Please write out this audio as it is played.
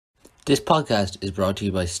This podcast is brought to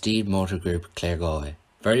you by Steed Motor Group Claregalway.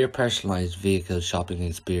 For your personalised vehicle shopping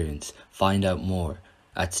experience, find out more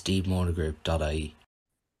at steedmotorgroup.ie.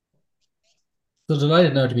 So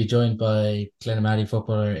delighted now to be joined by Glenamaddy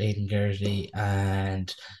footballer Aidan Geraghty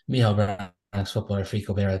and Micheál Branag's footballer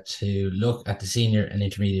Fico Berra to look at the senior and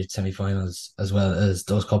intermediate semi-finals as well as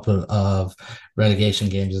those couple of relegation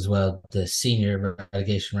games as well. The senior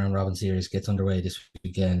relegation round robin series gets underway this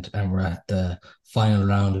weekend and we're at the final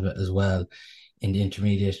round of it as well in the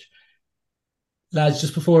intermediate. Lads,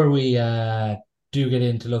 just before we do get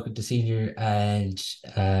in to look at the senior and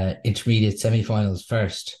intermediate semi-finals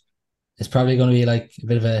first, it's probably going to be like a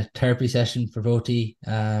bit of a therapy session for Voti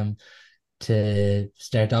to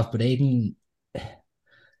start off. But Aidan,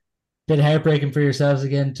 bit heartbreaking for yourselves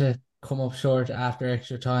again to come up short after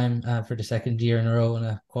extra time for the second year in a row in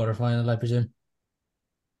a quarter final, I presume.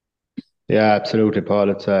 Yeah, absolutely, Paul.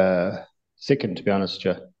 It's sickening, to be honest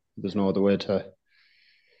with you. There's no other way to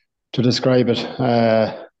describe it.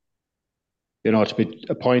 To be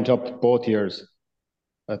a point up both years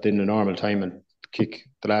at the end of normal time and kick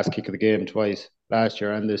the last kick of the game twice, last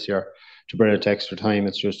year and this year, to bring it to extra time.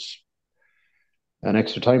 It's just an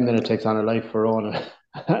extra time, then it takes on a life for own.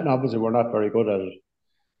 And obviously, we're not very good at it.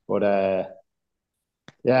 But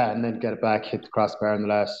yeah, and then get it back, hit the crossbar in the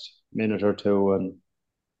last minute or two, and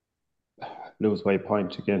lose by a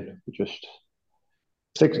point again. Just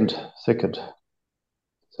sickened. It's,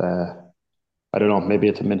 I don't know, maybe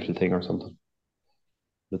it's a mental thing or something.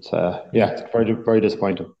 It's yeah, Yeah. it's very very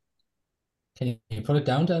disappointing. Can you put it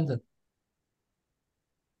down, then?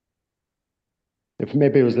 If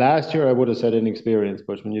maybe it was last year, I would have said inexperience.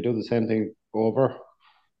 But when you do the same thing over,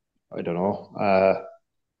 I don't know.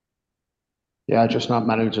 Yeah, just not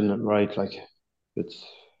managing it right. Like it's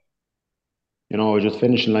just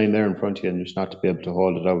finishing line there in front of you, and just not to be able to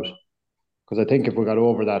hold it out. Because I think if we got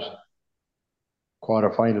over that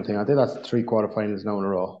quarter final thing, I think that's three quarterfinals now in a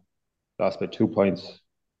row. Lost by 2 points,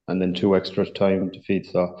 and then two extra time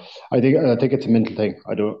defeats. So I think it's a mental thing.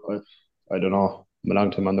 I don't know. I'm a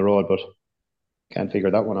long time on the road, but can't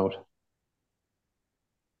figure that one out.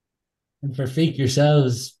 And for Feek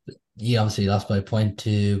yourselves, you obviously lost by a point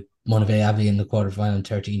to Monterey Abbey in the quarter final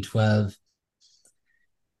 13-12.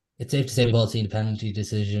 It's safe to say we've all seen the penalty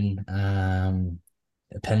decision.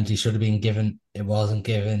 A penalty should have been given. It wasn't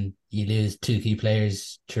given. You lose two key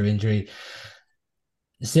players through injury.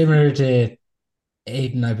 Similar to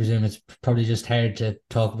Aiden, I presume it's probably just hard to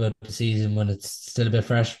talk about the season when it's still a bit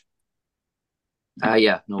fresh.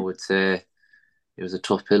 Yeah, no, it was a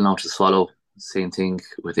tough pill now to swallow. Same thing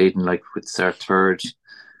with Aiden, like with their third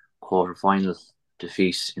quarter final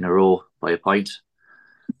defeat in a row by a point.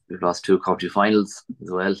 We've lost two county finals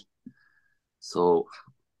as well. So,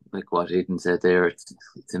 like what Aiden said there, it's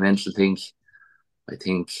a mental thing. I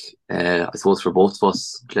think, I suppose for both of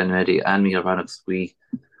us, Glenn Reddy and Miguel Rannox,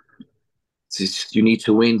 you need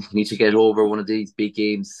to win. You need to get over one of these big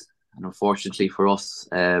games. And unfortunately for us,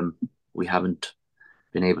 we haven't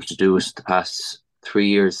been able to do it the past 3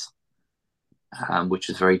 years, which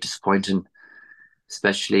is very disappointing.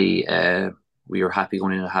 Especially, we were happy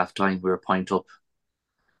going in at half time. We were a point up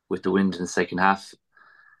with the wind in the second half.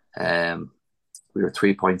 Um, we were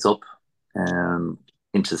 3 points up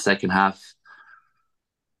into the second half.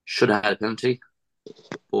 Should have had a penalty,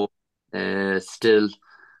 but still,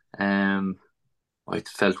 um, I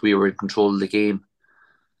felt we were in control of the game,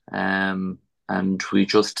 and we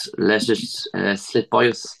just let it slip by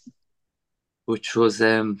us, which was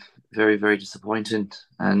very, very disappointing.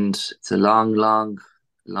 And it's a long, long,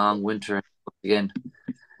 long winter again.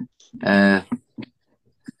 Uh,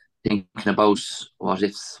 Thinking about what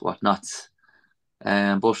ifs, what nots.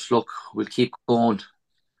 But look, we'll keep going.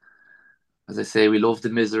 As I say, we love the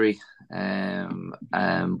misery.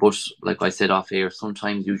 But like I said off here,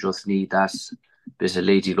 sometimes you just need that bit of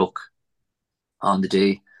lady luck on the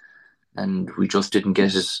day, and we just didn't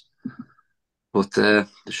get it. But the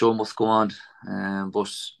show must go on.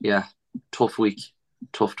 But yeah, tough week,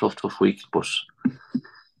 tough week. But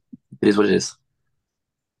it is what it is.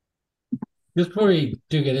 Just before we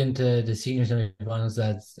do get into the senior semi-finals,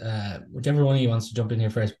 lads, whichever one of you wants to jump in here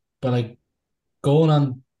first, but like going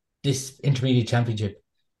on this intermediate championship,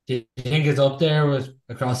 do you think it's up there with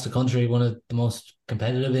across the country one of the most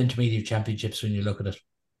competitive intermediate championships when you look at it?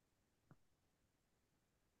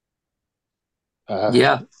 Uh,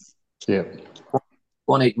 Yeah, yeah, go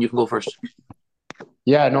on, Aidan, you can go first.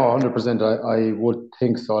 yeah, no, 100%. I would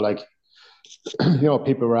think so. Like,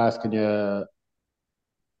 people were asking you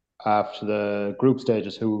after the group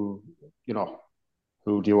stages who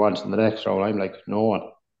do you want in the next round? I'm like, no one.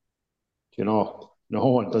 No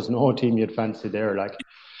one. There's no team you'd fancy there. Like,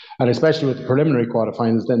 And especially with the preliminary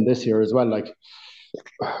quarterfinals then this year as well, like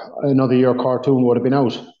another year Cartoon would have been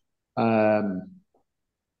out. And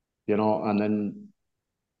then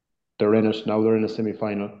they're in it. Now they're in a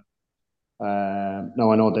semi-final.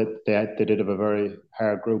 Now I know that they did have a very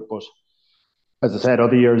hard group, but as I said,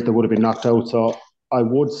 other years they would have been knocked out. So I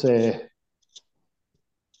would say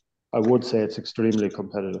it's extremely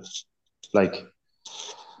competitive. Like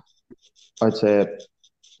I'd say,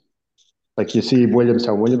 like you see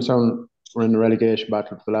Williamstown were in the relegation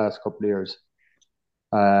battle for the last couple of years.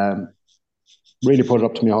 Really put it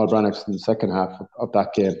up to Micheál Brannachs in the second half of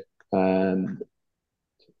that game. And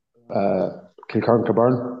Kilkerran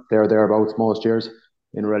Kilburn, they're thereabouts most years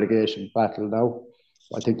in relegation battle now.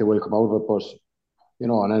 I think they will come out of it, but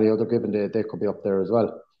on any other given day, they could be up there as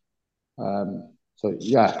well. So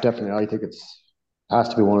yeah, definitely, I think it has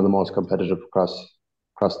to be one of the most competitive across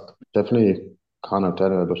definitely Connacht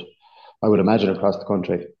anyway, but I would imagine across the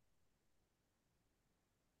country.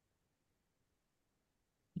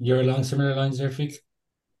 You're along similar lines there, Fik?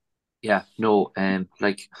 Yeah, no,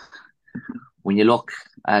 like when you look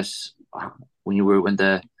at when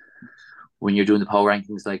you're doing the power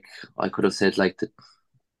rankings, like I could have said, like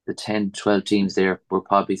the 10, 12 teams there were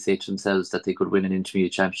probably say to themselves that they could win an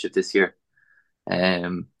intermediate championship this year.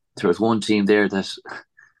 There was one team there that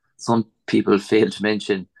some people fail to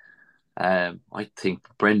mention. I think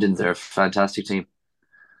Brendan's are a fantastic team.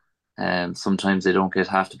 Sometimes they don't get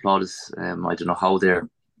half the plaudits. I don't know how they're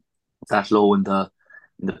that low in the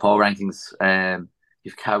power rankings.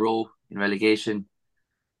 You've Carrow in relegation.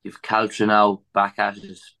 You've Caltra now back at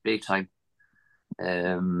it big time.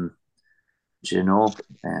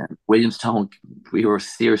 Williamstown, we were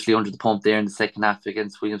seriously under the pump there in the second half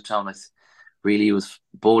against Williamstown. It was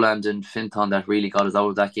Boland and Finton that really got us out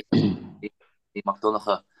of that game.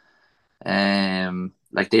 McDonagh.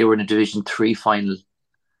 Like they were in a Division 3 final,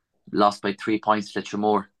 lost by 3 points to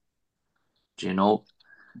Letchermore.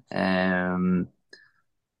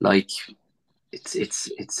 Like it's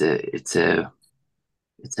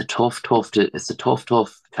a tough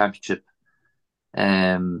championship.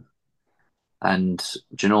 And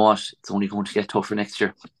do you know what? It's only going to get tougher next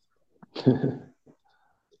year.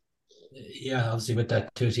 Yeah, obviously with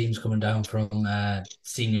that two teams coming down from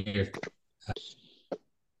senior,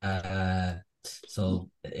 so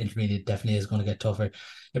intermediate definitely is going to get tougher.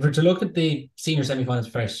 If we're to look at the senior semi-finals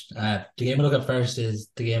first, the game we'll look at first is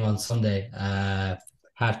the game on Sunday,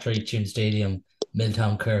 3:30 Tune Stadium,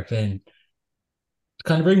 Milltown Corofin.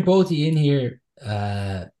 Kind of bring both of you in here.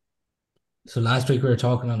 So last week we were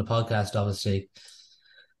talking on the podcast, obviously,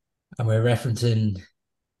 and we we're referencing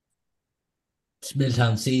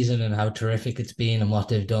Milltown season and how terrific it's been and what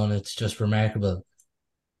they've done. It's just remarkable.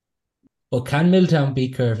 But can Milltown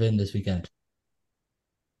beat Corofin this weekend?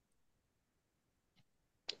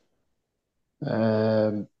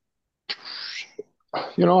 I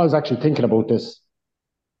was actually thinking about this.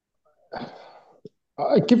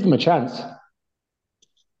 I'd give them a chance.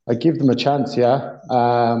 Yeah.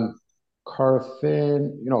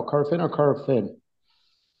 Corofin or Corofin.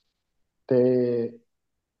 They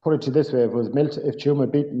put it to this way: if Tuam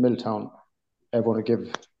had beaten Milltown, everyone would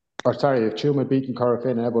give. Or sorry, if Tuam had beaten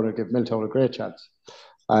Corofin, everyone would give Milltown a great chance.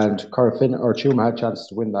 And Corofin or Tuam had chances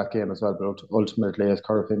to win that game as well, but ultimately, as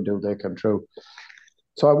Corofin do, they come through.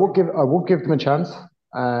 So I would give them a chance.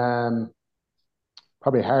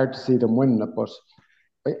 Probably hard to see them winning it, but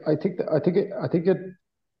I think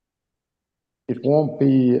it won't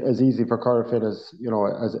be as easy for Corofin as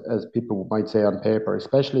people might say on paper,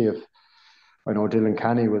 especially if I know Dylan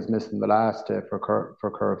Canny was missing the last day for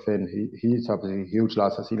Corofin. He's obviously a huge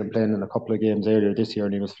loss. I've seen him playing in a couple of games earlier this year,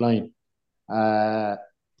 and he was flying.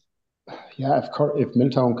 If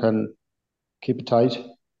Milltown can keep it tight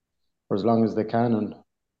for as long as they can and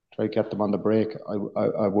try to get them on the break,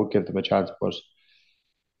 I would give them a chance, but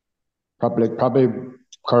probably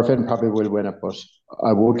Corofin probably will win it, but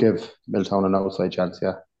I would give Milltown an outside chance.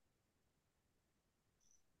 Yeah.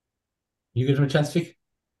 You give them a chance, Vic?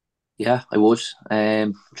 Yeah, I would.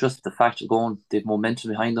 Just the fact of they've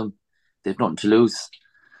momentum behind them. They've nothing to lose.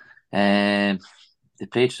 They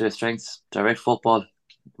play to their strengths, direct football,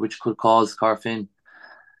 which could cause Corofin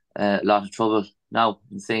a lot of trouble. Now,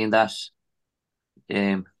 in saying that,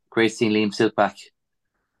 great seeing Liam Silk back.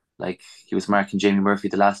 Like he was marking Jamie Murphy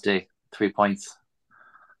the last day, 3 points.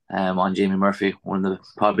 On Jamie Murphy,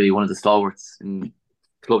 probably one of the stalwarts in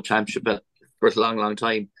club championship for a long, long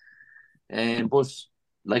time. But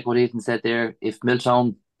like what Aidan said there, if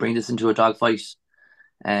Milltown bring this into a dogfight,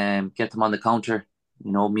 get them on the counter,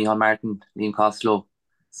 Micheál Martin, Liam Costello,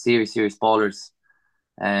 serious ballers.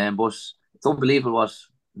 But it's unbelievable what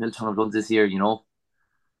Milltown have done this year.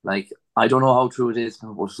 Like, I don't know how true it is,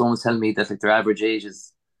 but someone's telling me that like their average age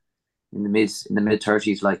is in the mid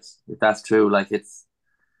 30s. Like, if that's true, like it's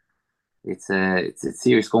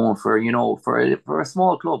serious going for for a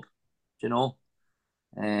small club, you know.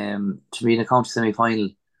 To be in a county semi final,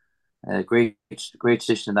 great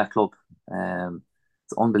tradition in that club.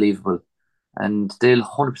 It's unbelievable, and they'll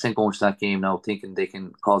 100% go into that game now thinking they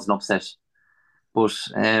can cause an upset. But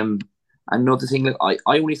another thing, like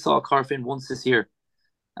I only saw Corofin once this year,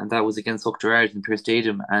 and that was against Uachtar in Pearse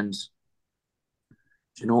Stadium. And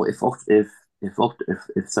if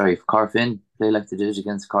Corofin play like they did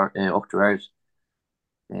against Uachtar,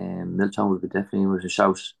 Milltown would be definitely with a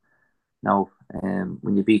shout. Now,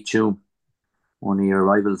 when you beat Tuam, one of your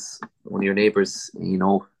rivals, one of your neighbours,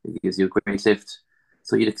 it gives you a great lift.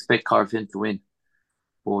 So you'd expect Corofin to win.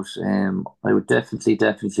 But I would definitely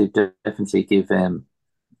give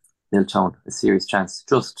Milltown a serious chance,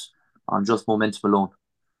 just on just momentum alone.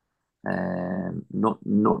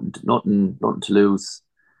 Nothing to lose.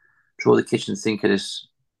 Throw the kitchen sink at it.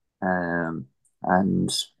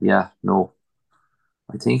 And yeah, no,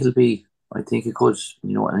 I think it'll be. I think it could.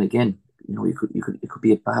 And again, it could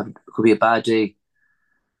be a bad day.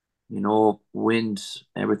 Wind,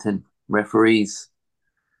 everything, referees.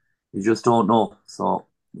 You just don't know. So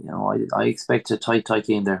I expect a tight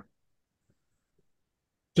game there.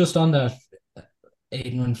 Just on that,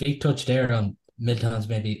 Aidan, when Vic touched there on Milltown's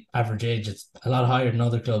maybe average age, it's a lot higher than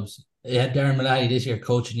other clubs. He had Darren Malady this year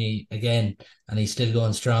coaching you again, and he's still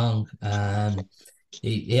going strong.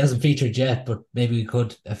 He hasn't featured yet, but maybe we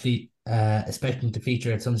could expect him to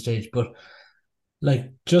feature at some stage. But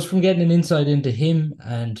like, just from getting an insight into him,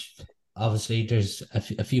 and obviously there's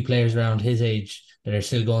a few players around his age that are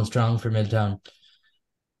still going strong for Milltown.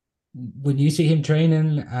 When you see him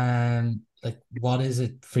training, like, what is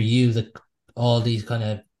it for you that all these kind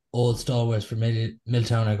of old stalwarts for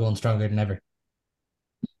Milltown are going stronger than ever?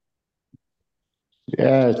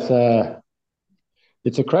 Yeah,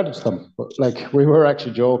 it's a credit to them. But like, we were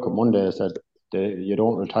actually joking one day. I said, you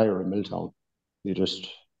don't retire in Milltown. You just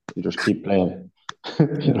keep playing.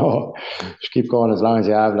 Just keep going as long as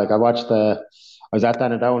you have. Like, I was at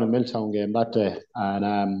that down in Milltown game that day,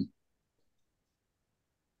 and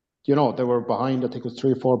they were behind. I think it was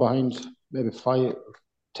 3 or 4 behind, maybe 5,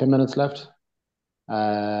 10 minutes left.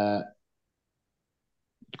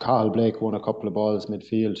 Cathal Blake won a couple of balls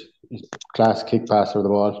midfield. Class kick passer of the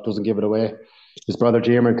ball, doesn't give it away. His brother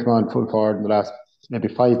Jamer came on full forward in the last maybe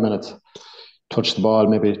 5 minutes, touched the ball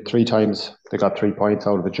maybe 3 times. They got 3 points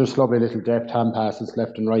out of it. Just lovely little deft hand passes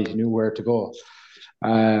left and right. He knew where to go.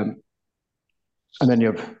 And then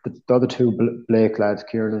you have the other 2 Blake lads,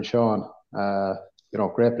 Kieran and Sean.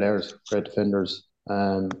 Great players, great defenders.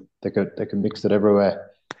 They can mix it every way.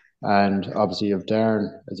 And obviously you have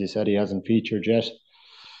Darren, as you said, he hasn't featured yet.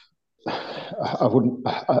 I wouldn't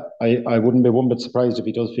be one bit surprised if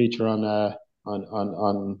he does feature on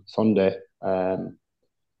Sunday. I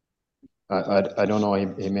don't know,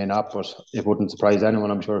 he may not, but it wouldn't surprise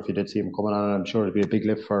anyone. I'm sure if you did see him coming on, I'm sure it'd be a big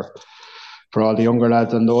lift for all the younger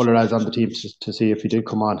lads and the older lads on the team to see if he did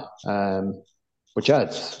come on. But yeah,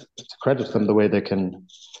 it's a credit to them the way they can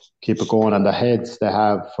keep it going and the heads they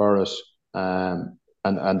have for it, and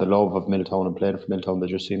the love of Milltown and playing for Milltown. They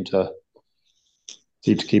just seem to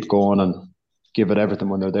keep going and give it everything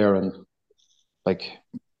when they're there. And like,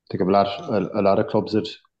 think of a lot of clubs that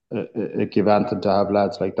give anything to have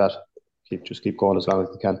lads like that. Just keep going as long as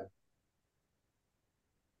they can.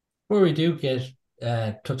 Before we do get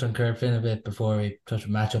touch on Corofin a bit, before we touch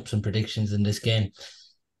on matchups and predictions in this game,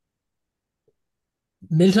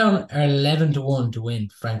 Milltown are 11-1 to win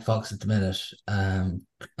Frank Fox at the minute, and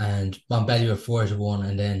Montbellion are 4-1,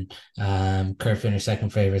 and then Corofin are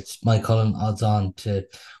second favourites. Moycullen odds on to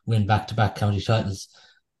win back-to-back county titles.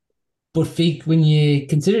 But Feek, when you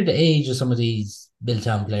consider the age of some of these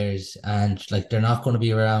Milltown players, and like, they're not going to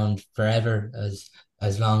be around forever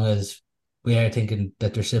as long as we are thinking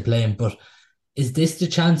that they're still playing, but is this the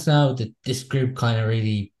chance now that this group kind of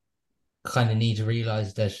really need to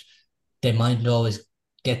realise that they mightn't always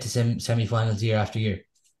get to semi-finals year after year?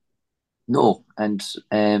 No, and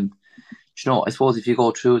I suppose if you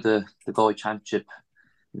go through the Galway Championship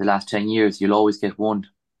in the last 10 years, you'll always get one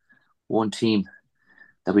team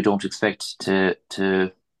that we don't expect to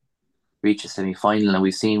reach a semi-final. And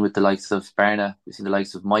we've seen with the likes of Barna, we've seen the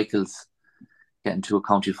likes of Michaels getting to a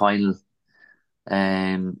county final.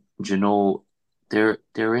 They're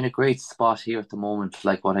in a great spot here at the moment.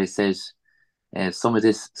 Like what I said, some of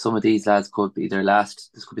these lads could be their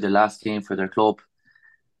last. This could be their last game for their club.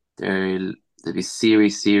 There'll be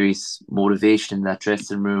serious motivation in that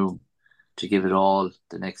dressing room to give it all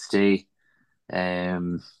the next day.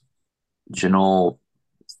 Um, you know,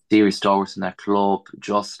 serious stalwarts in that club.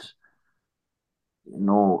 Just you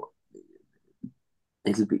know,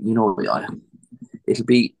 it'll be it'll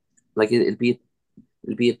be like it'll be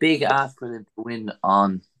a big ask for them to win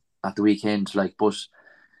on at the weekend. Like, but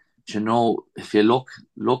if you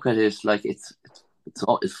look at it, like it's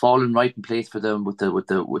fallen right in place for them with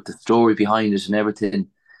the story behind it and everything.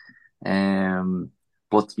 Um,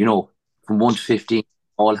 but from 1 to 15,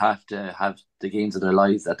 all have to have the games of their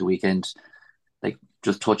lives at the weekend. Like,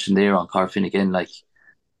 just touching there on Corofin again, like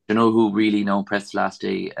who really now impressed last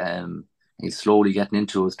day. He's slowly getting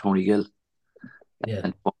into is Tony Gill, Yeah.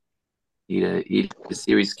 and he had a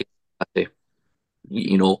serious game that day.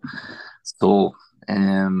 You know, so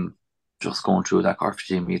just going through that Corofin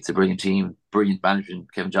team, it's a brilliant team, brilliant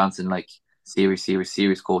management. Kevin Johnson, like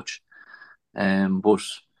serious coach. But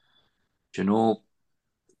you know,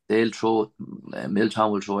 they'll throw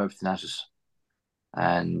Milltown will throw everything at it,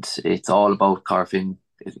 and it's all about Corofin.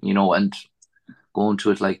 And going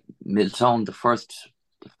to it like Milltown, the first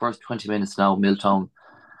 20 minutes now, Milltown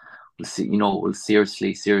will see, will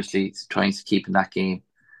seriously trying to keep in that game,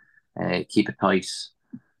 keep it tight,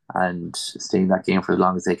 and stay in that game for as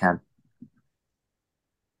long as they can.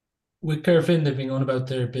 With Corofin, they've been going about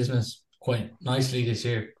their business quite nicely this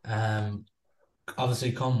year.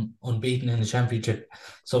 Obviously come unbeaten in the championship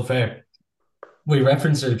so far. We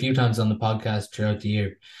referenced it a few times on the podcast throughout the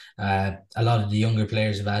year. A lot of the younger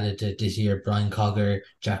players have added to this year. Brian Cogger,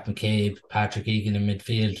 Jack McCabe, Patrick Egan in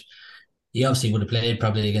midfield. He obviously would have played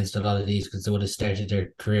probably against a lot of these because they would have started their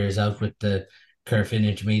careers out with the Corofin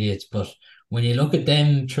intermediates. But when you look at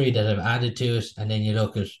them three that have added to it, and then you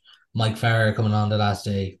look at Mike Farrer coming on the last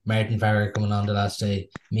day, Martin Farrer coming on the last day,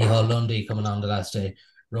 Micheál Lundy coming on the last day,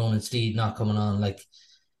 Ronan Steed not coming on, like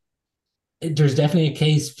there's definitely a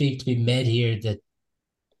case to be made here that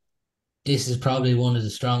this is probably one of the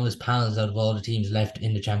strongest panels out of all the teams left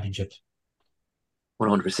in the championship.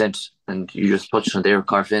 100%. And you just touched on there,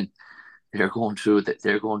 Corofin. They're going through that.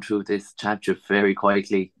 They're going through this championship very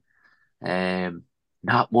quietly.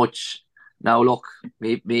 Not much. Now, look,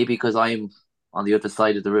 maybe because I'm on the other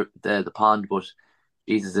side of the pond, but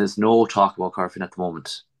Jesus, there's no talk about Corofin at the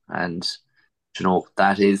moment, and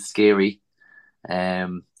that is scary. A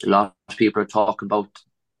lot of people are talking about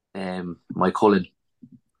Moycullen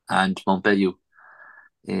and Montbellew,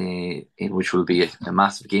 in which will be a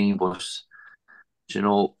massive game. But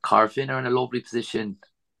Corofin are in a lovely position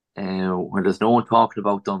where there's no one talking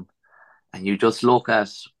about them, and you just look at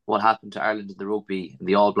what happened to Ireland in the rugby and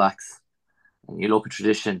the All Blacks, and you look at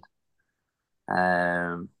tradition.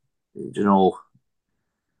 Um, you know,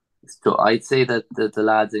 so I'd say that the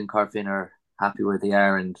lads in Corofin are happy where they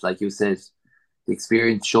are, and like you said, the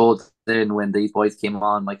experience showed then when these boys came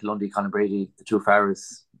on, Michael Lundy, Conor Brady, the two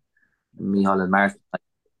Farrers, Micheál and Martin.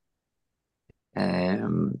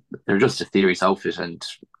 They're just a serious outfit, and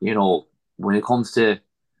when it comes to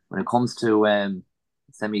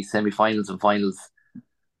semi-finals and finals,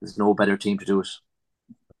 there's no better team to do it.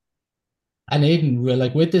 And Aidan, we're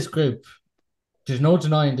like with this group, there's no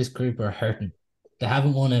denying this group are hurting. They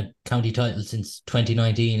haven't won a county title since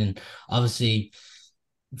 2019, and obviously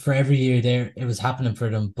for every year there it was happening for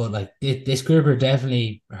them. But like this group are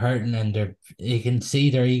definitely hurting, and you can see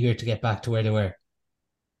they're eager to get back to where they were.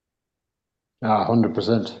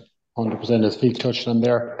 100%. 100%, as Feek touched on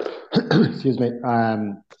there. Excuse me.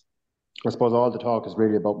 I suppose all the talk is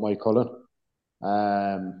really about Moycullen.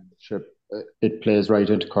 Sure, it plays right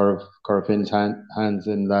into Corofin's hands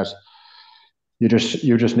in that you just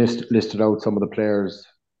listed out some of the players,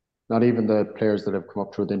 not even the players that have come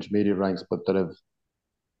up through the intermediate ranks, but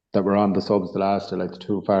that were on the subs the last year, like the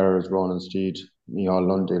two Farrers, Ronan Steed, Micheál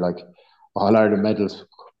Lundy, like all Ireland medals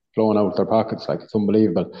flowing out of their pockets, like it's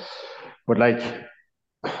unbelievable. But like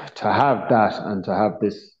to have that and to have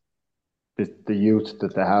the youth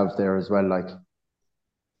that they have there as well, like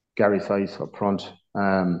Gary Sice up front,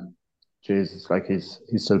 Jesus, like he's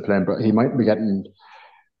still playing, but he might be getting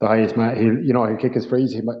the highest man. He'll kick his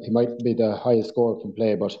frees. He might be the highest scorer from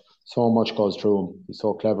play, but so much goes through him. He's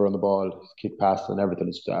so clever on the ball, his kick pass and everything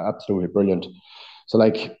is absolutely brilliant. So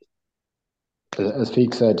like as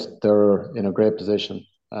Feek said, they're in a great position.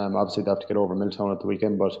 Obviously they have to get over Milltown at the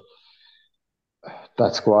weekend, but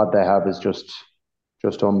that squad they have is just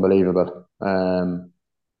unbelievable.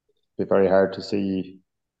 Be very hard to see,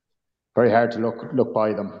 very hard to look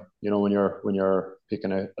by them. When you're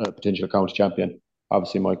picking a potential county champion.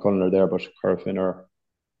 Obviously, Moycullen are there, but Corofin are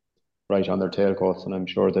right on their tailcoats, and I'm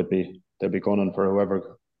sure they'd be gunning for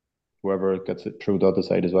whoever gets it through the other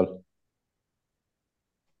side as well.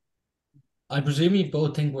 I presume you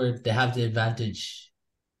both think they have the advantage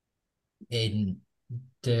in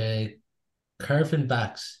the Corofin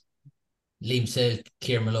backs, Liam Silk,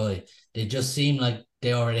 Kieran Malloy, they just seem like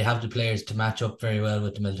they already have the players to match up very well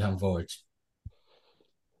with the Milltown forwards.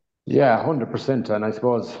 Yeah, 100%. And I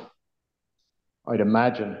suppose I'd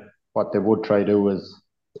imagine what they would try to do is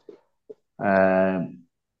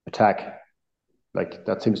attack. Like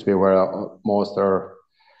that seems to be where most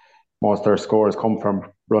their scores come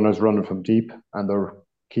from. Runners running from deep, and they'll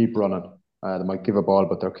keep running. They might give a ball,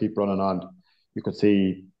 but they'll keep running on. You could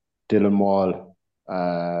see Dylan Wall,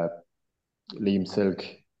 Liam Silk,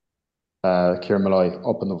 Kieran Malloy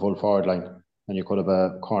up in the full forward line, and you could have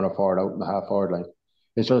a corner forward out in the half forward line.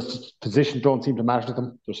 It's just positions don't seem to matter to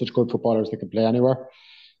them. They're such good footballers; they can play anywhere.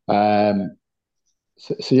 Um,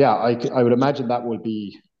 so yeah, I would imagine that will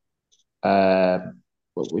be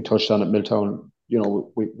what we touched on at Milltown. You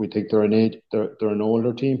know, we think they're an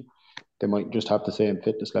older team. They might just have the same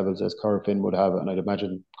fitness levels as Corofin would have, and I'd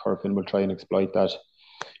imagine Corofin will try and exploit that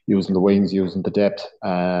using the wings, using the depth.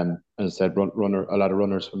 As I said, a lot of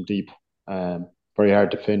runners from deep. Very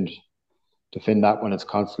hard to defend that when it's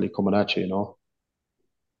constantly coming at you. You know.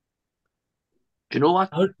 Do you know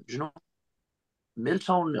what? Do you know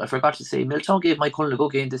Milltown? I forgot to say Milltown gave Moycullen a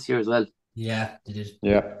good game this year as well. Yeah, they did.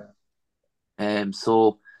 Yeah.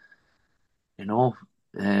 So you know,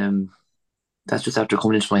 that's just after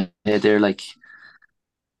coming into my head there. Like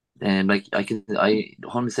I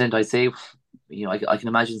 100% I say, you know, I can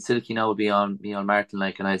imagine Silky now would be on Martin,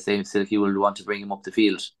 like, and I say Silky will want to bring him up the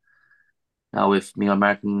field. Now, if Neil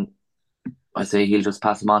Martin, I say he'll just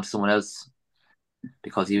pass him on to someone else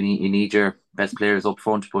because you need your best players up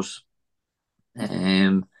front. But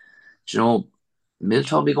you know,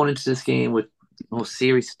 Milltown be going into this game with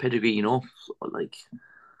serious pedigree. You know, like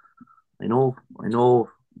I know,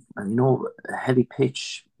 and a heavy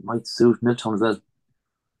pitch might suit Milltown as well.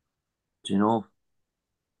 Do you know?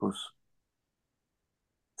 But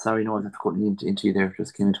sorry, no, I have to cut into you there.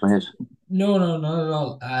 Just came into my head. No, not at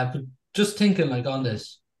all. But just thinking like on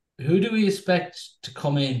this, who do we expect to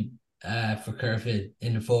come in for Corofin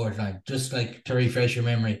in the forward line? Just like to refresh your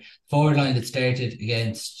memory, forward line that started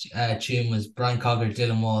against Tuam was Brian Cogger,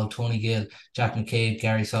 Dylan Wall, Tony Gill, Jack McCabe,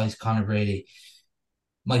 Gary Size, Conor Brady.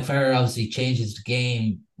 Mike Farrer obviously changes the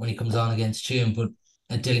game when he comes on against Tuam, but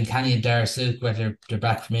Dylan Canny and Dara Silk, whether they're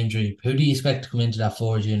back from injury, who do you expect to come into that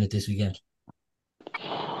forward unit this weekend?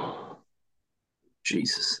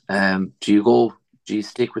 Jesus. Do you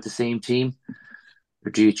stick with the same team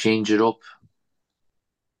or do you change it up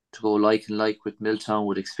to go like and like with Milltown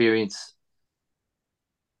with experience?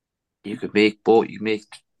 You could make both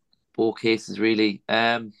cases really.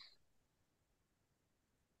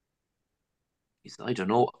 I don't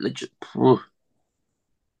know.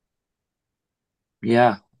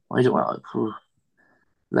 Yeah, I don't know.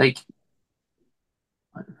 Like,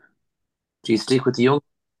 do you stick with the young?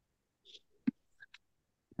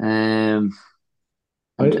 I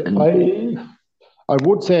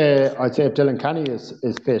would say I'd say if Dylan Canny is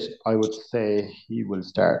fit, I would say he will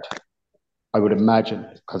start. I would imagine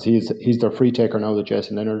because he's their free taker now that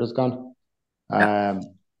Jason Leonard is gone. Yeah.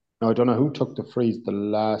 Now I don't know who took the frees the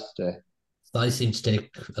last day. I seem to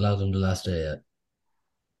take a lot of them the last day.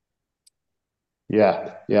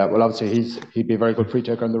 Yeah. Well, obviously he'd be a very good free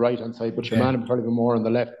taker on the right hand side, but Sure. Shaman would probably be more on the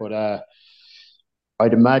left. But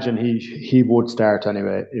I'd imagine he would start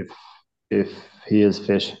anyway if he is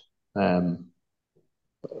fit. Do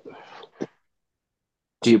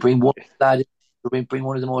you bring one lad? Bring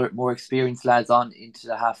one of the more experienced lads on into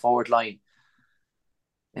the half forward line.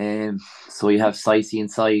 So you have Sicey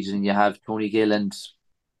inside, and you have Tony Gill and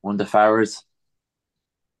one of the Farrers,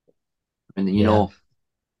 and yeah,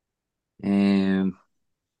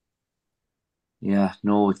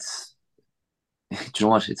 no, it's do you know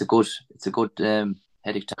what? It's a good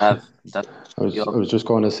headache to have. I was just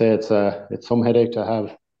going to say it's some headache to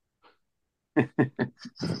have.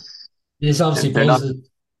 This obviously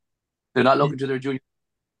they're not looking to their junior.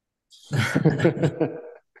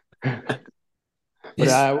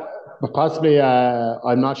 But possibly,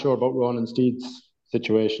 I'm not sure about Ronan Steed's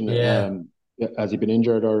situation. Yeah. Has he been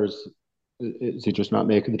injured or is he just not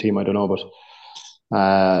making the team? I don't know, but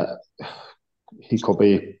he could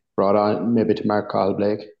be brought on maybe to Mark Cahill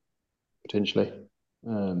Blake potentially.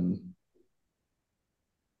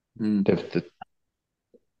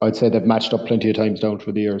 I'd say they've matched up plenty of times down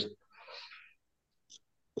through the years.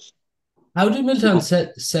 How do Milltown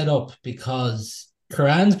set up? Because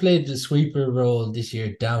Karan's played the sweeper role this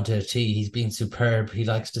year down to a T. He's been superb. He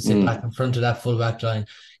likes to sit back in front of that full back line,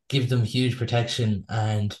 give them huge protection,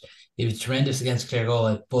 and he was tremendous against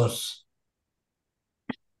Claregalway. But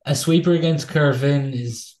a sweeper against Corofin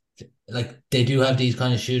is like they do have these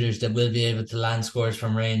kind of shooters that will be able to land scores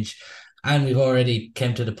from range, and we've already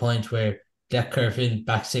came to the point where that Corofin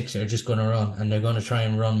back six are just going to run, and they're going to try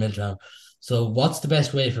and run Milltown. So, what's the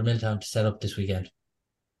best way for Milltown to set up this weekend?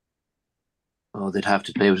 Oh, they'd have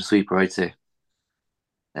to play with a sweeper, I'd say.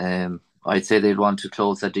 I'd say they'd want to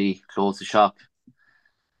close the shop.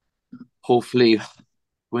 Hopefully,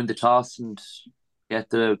 win the toss and get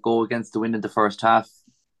the go against the win in the first half.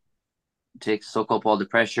 Suck up all the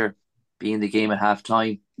pressure, be in the game at half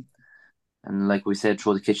time, and like we said,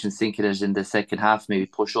 throw the kitchen sink at it in the second half. Maybe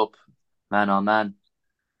push up man on man.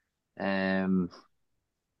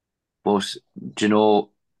 But you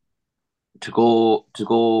know, to go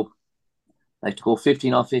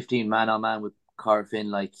 15 on 15 man on man with Corofin,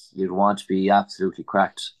 like you'd want to be absolutely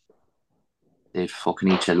cracked. They'd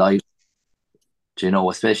fucking eat you alive.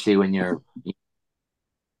 Especially when you're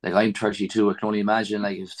like I'm 32. I can only imagine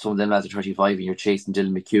like if some of them lads are 35 and you're chasing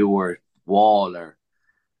Dylan McHugh or Wall or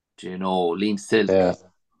Liam Silk. Yeah.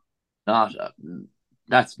 Not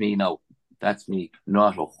that's me. No, that's me.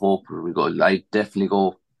 Not a hope. We go. I definitely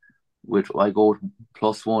go with. I go with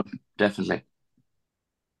 +1. Definitely.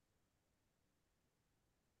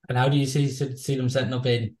 And how do you see them setting up,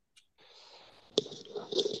 Aiden?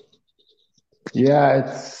 Yeah,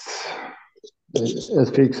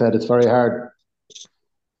 as Peake said, it's very hard.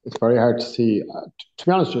 It's very hard to see. To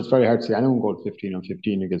be honest, it's very hard to see anyone go 15 on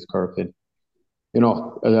 15 against Corofin.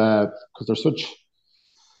 Because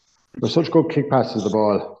they're such good kick passes of the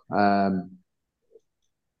ball, and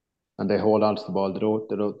they hold on to the ball. They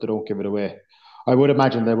don't give it away. I would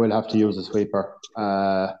imagine they will have to use a sweeper.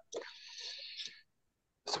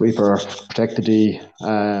 Sweeper, protect the D.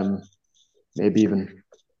 Maybe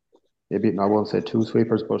I won't say two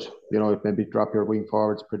sweepers, but maybe drop your wing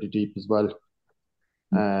forwards pretty deep as well.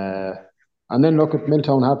 And then look at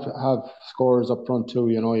Milltown have scorers up front too.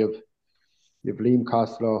 You've Liam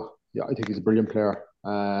Costello. Yeah, I think he's a brilliant player.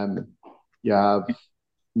 You have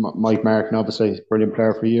Mike Martin, obviously, brilliant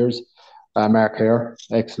player for years. Mark Hare,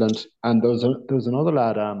 excellent. And there's another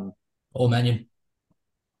lad. Mannion.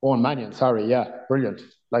 Owen Mannion, sorry, yeah, brilliant.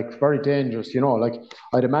 Like very dangerous. Like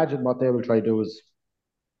I'd imagine what they will try to do is,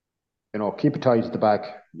 keep it tight at the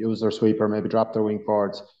back, use their sweeper, maybe drop their wing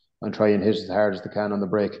forwards, and try and hit as hard as they can on the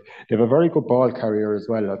break. They have a very good ball carrier as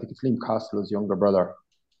well. I think it's Liam Costello's younger brother.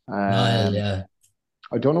 Niall, yeah.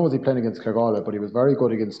 I don't know was he playing against Claregalway, but he was very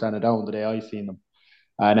good against Down the day I seen them,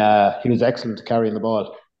 and he was excellent carrying the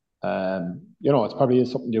ball. It's probably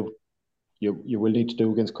something you will need to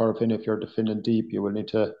do against Corofin if you're defending deep. You will need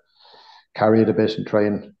to carry it a bit and try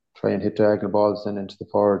and hit diagonal balls then into the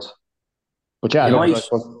forwards. But yeah, I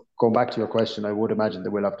suppose going back to your question, I would imagine they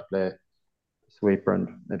will have to play sweeper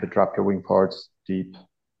and maybe drop your wing forwards deep.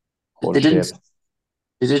 They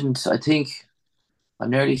didn't. I think I'm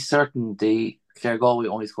nearly certain Clare Galway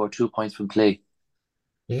only scored 2 points from play.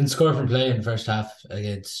 They didn't score from play in the first half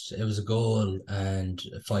it was a goal and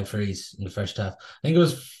 5 frees in the first half. I think it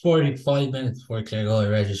was 45 minutes before Clare Galway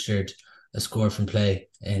registered a score from play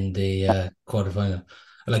in the quarterfinal.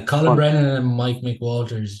 Like Colin Brennan and Mike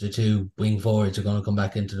McWalters, the two wing forwards, are going to come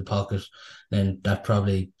back into the pocket. Then that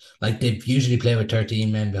probably, like they usually play with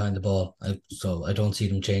 13 men behind the ball. So I don't see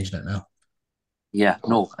them changing it now. Yeah,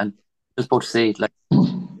 no, and just about to say, like,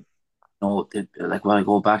 like when I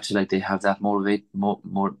go back to like they have that more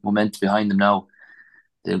momentum behind them now.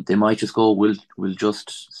 They might just go. We'll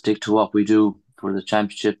just stick to what we do for the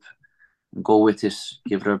championship and go with it.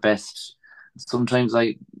 Give it our best. Sometimes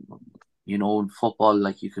in football,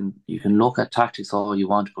 like you can look at tactics all you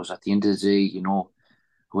want, but at the end of the day,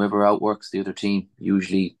 whoever outworks the other team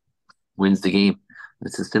usually wins the game.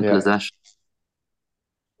 It's as simple as that.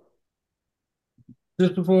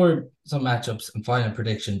 Just before some matchups and final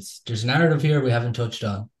predictions, there's a narrative here we haven't touched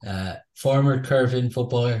on. Former Corofin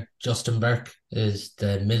footballer Justin Burke is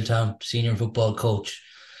the Milltown senior football coach.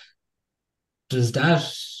 Does that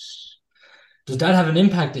have an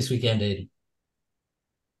impact this weekend, Aidan?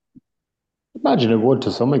 Imagine it would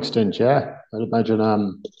to some extent, yeah. I'd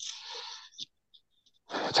imagine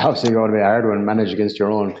it's obviously going to be hard when manage against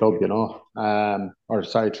your own club,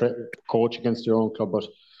 coach against your own club. But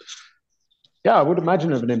yeah, I would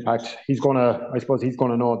imagine it have an impact. I suppose he's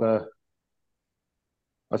gonna know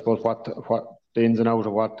what the ins and outs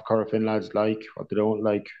of what the Corofin lads like, what they don't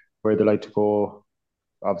like, where they like to go,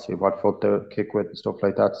 obviously what foot they kick with and stuff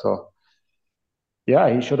like that. So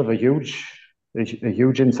yeah, he should have a huge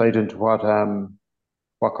insight into what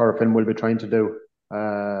Corofin will be trying to do.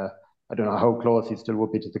 I don't know how close he still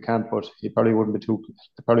would be to the camp, but he probably wouldn't be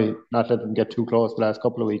probably not let them get too close the last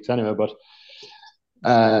couple of weeks anyway. But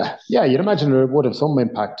yeah, you'd imagine it would have some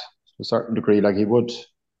impact to a certain degree. Like he would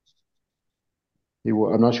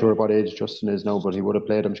I'm not sure what age Justin is now, but he would have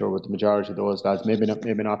played, I'm sure, with the majority of those lads. Maybe not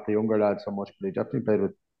the younger lads so much, but he definitely played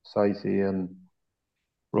with Sicey and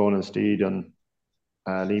Ronan Steed and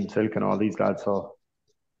Liam Silk and all these lads. So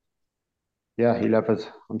yeah,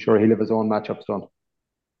 I'm sure he'll have his own matchups done.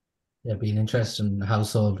 Yeah, be an interesting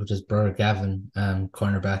household with his brother Gavin,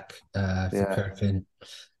 cornerback for Yeah. Corofin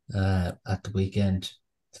at the weekend.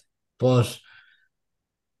 But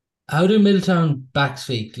how do Milltown backs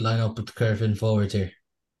week line up with the Corofin forwards here?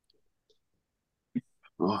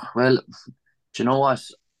 Oh, well, do you know what?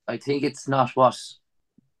 I think it's not what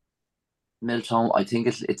Milltown. I think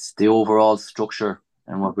it's the overall structure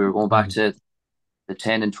and what we were going back to the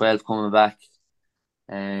 10 and 12 coming back.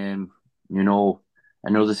 You know,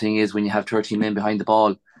 another thing is when you have 13 men behind the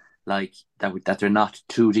ball, like that they're not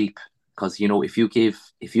too deep. Because if you give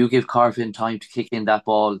Corofin time to kick in that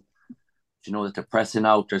ball, that they're pressing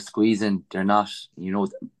out, they're squeezing, they're not,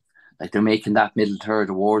 like they're making that middle third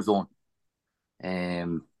a war zone.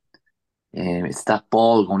 It's that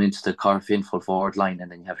ball going into the Corofin full forward line,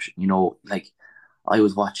 and then you have, like I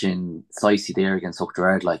was watching Sicey there against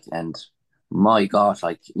Uachtarard, like, and my God,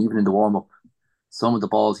 like even in the warm up, some of the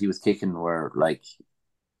balls he was kicking were like,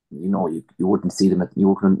 you wouldn't see them, you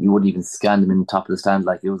wouldn't even scan them in the top of the stand,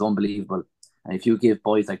 like it was unbelievable. And if you give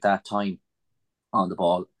boys like that time on the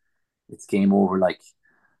ball, it's game over. Like,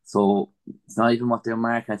 so it's not even what they're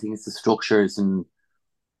marking. I think it's the structures and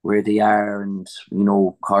where they are, and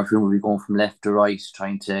Corofin will be going from left to right,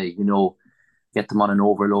 trying to get them on an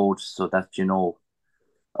overload, so that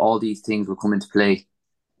all these things will come into play.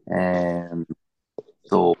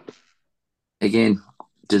 So again,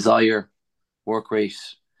 desire, work rate,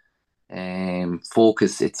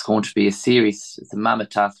 focus. It's going to be it's a mammoth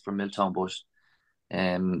task for Milltown, but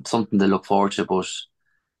something to look forward to. But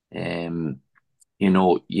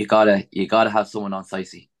you gotta have someone on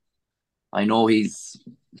Sicey. I know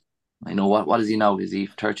what is he now? Is he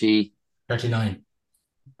 30? 39.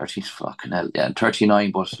 30, fucking hell, yeah,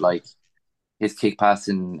 39. But like his kick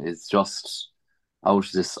passing is just out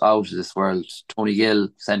of this world. Tony Gill,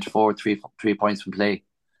 centre forward, 3 points from play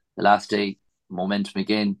the last day. Momentum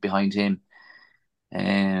again behind him.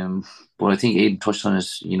 But I think Aidan touched on it.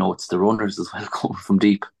 It's the runners as well coming from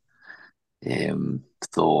deep.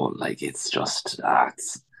 So like it's just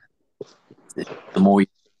the more you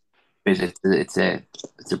it's a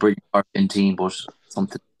brilliant in team, but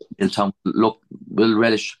something Milltown will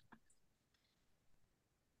relish.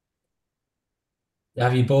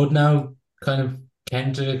 Have you both now kind of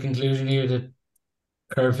came to the conclusion here that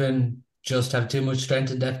Corofin just have too much strength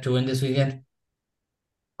and depth to win this weekend?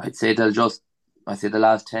 I'd say the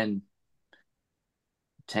last 10,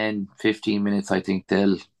 15 minutes, I think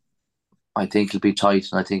it'll be tight,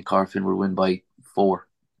 and I think Corofin will win by 4.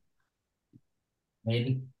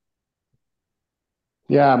 Maybe.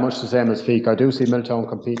 Yeah, much the same as Feek. I do see Milltown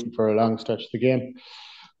competing for a long stretch of the game.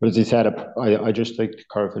 But as he said, I just think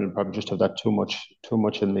Corofin will probably just have that too much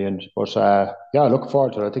in the end. But yeah, I look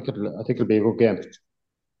forward to it. I think it'll be a good game.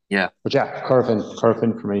 Yeah. But yeah,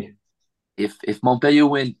 Corofin for me. If Montpellier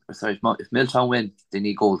win, sorry, if Milltown win, they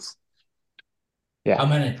need goals. Yeah. How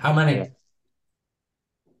many? Yeah.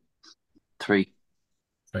 3.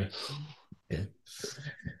 3. Yeah.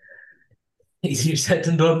 Easier said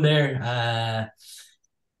than done there.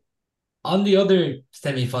 On the other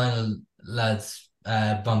semi-final, lads,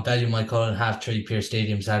 Montpellier, Moycullen, 3:30 Pearse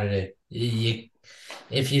Stadium Saturday.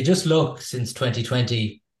 If you just look since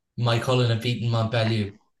 2020, Moycullen have beaten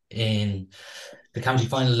Montpellier in the county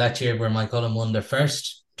final that year, where Moycullen won their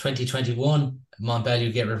first. 2021,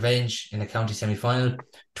 Montpellier get revenge in a county semi-final.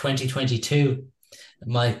 2022,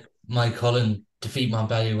 Moycullen defeat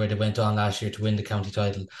Montpellier, where they went on last year to win the county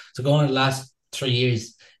title. So going on the last 3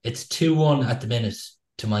 years, it's 2-1 at the minute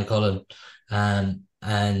to Moycullen. And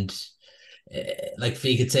like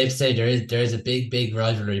Feek, it's safe to say there is a big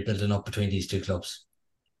rivalry building up between these two clubs.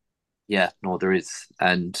 Yeah, no, there is.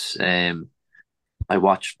 And I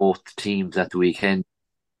watched both teams at the weekend.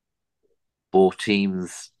 Both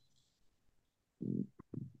teams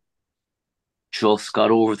just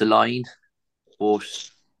got over the line, but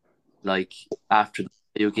like after the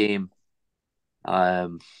video game,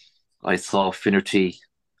 I saw Finnerty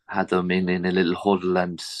had them in a little huddle,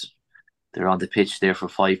 and they're on the pitch there for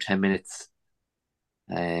 5-10 minutes.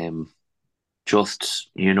 Just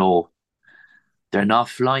they're not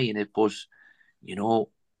flying it, but you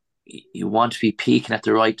want to be peaking at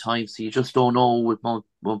the right time, so you just don't know with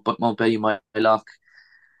Montpellier, Moylock.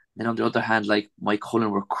 Then on the other hand, like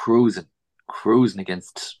Moycullen were cruising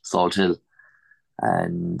against Salt Hill,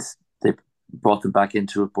 and they brought them back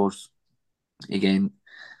into it. But again,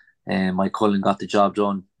 Moycullen got the job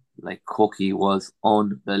done. Like Cookie was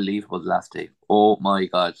unbelievable the last day. Oh my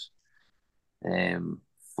God.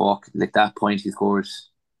 Fuck, like that point he scored,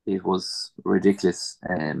 it was ridiculous.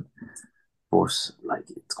 But like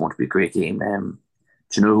it's going to be a great game. Do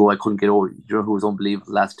you know who I couldn't get over? Do you know who was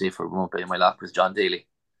unbelievable last day for one play in my lap was John Daly.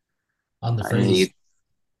 On the I mean, freeze. he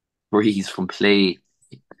breathes from play.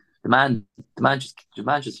 The man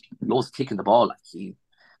just loves kicking the ball. Like he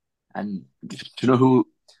and do you know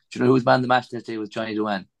who's man of the match this day was Johnny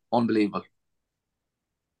Dewan. Unbelievable.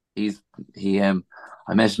 He's he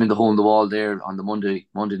I met him in the hole in the wall there on the Monday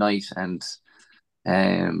night, and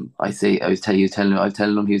I was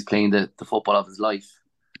telling him he was playing the football of his life.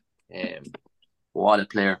 Um, what a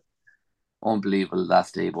player, unbelievable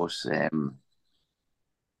last day. But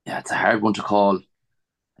yeah, it's a hard one to call.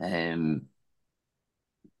 Um,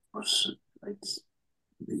 but like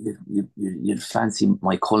you'd fancy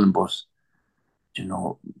Moycullen, but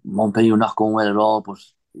Montpellier not going well at all. But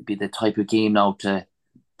it'd be the type of game now to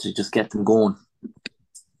just get them going.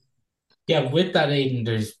 Yeah, with that, Aiden,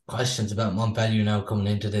 there's questions about Montpellier now coming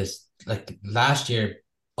into this. Like last year,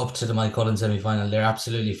 up to the Mike Cullen semi-final, they're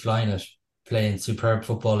absolutely flying it, playing superb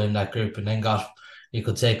football in that group, and then you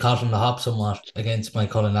could say, caught on the hop somewhat against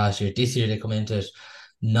Mike Cullen last year. This year, they come into it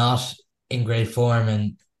not in great form,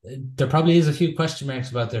 and there probably is a few question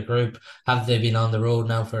marks about their group. Have they been on the road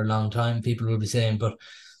now for a long time? People will be saying, but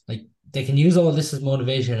like they can use all this as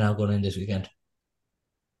motivation now going in this weekend.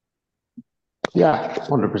 Yeah,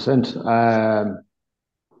 100%.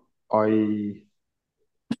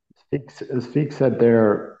 As Feek said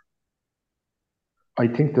there, I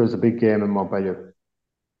think there's a big game in Montpellier.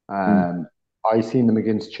 I seen them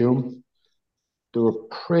against Tuam. They were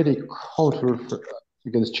pretty comfortable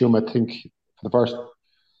against Tuam, I think, for the first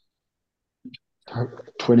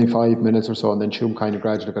 25 minutes or so, and then Tuam kind of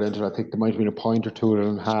gradually got into it. I think there might have been a point or two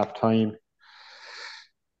in half time.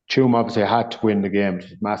 Tuam obviously had to win the game, which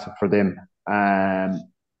is massive for them.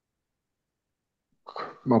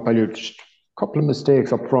 Montpellier, just a couple of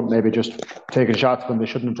mistakes up front, maybe just taking shots when they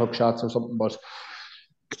shouldn't have took shots or something. But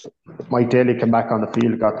Mike Daly came back on the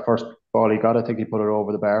field, got the first ball he got. I think he put it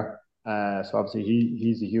over the bar. So obviously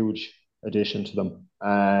he's a huge addition to them.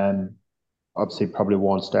 Obviously probably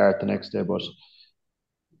won't start the next day, but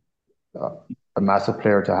a massive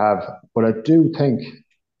player to have. But I do think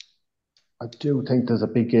there's a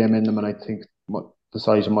big game in them, and I think the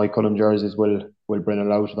size of Moycullen jerseys will bring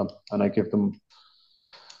it out of them, and I give them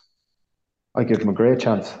a great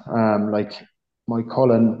chance. Like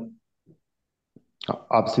Moycullen,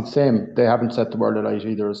 obviously the same. They haven't set the world alight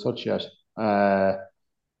either as such yet.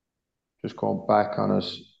 Just going back on it,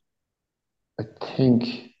 I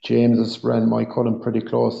think James has ran Moycullen pretty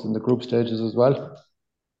close in the group stages as well.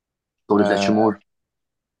 So did Letchermore.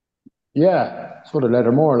 Yeah, sort of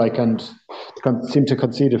Lettermore, like, and seem to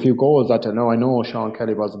concede a few goals. I know Sean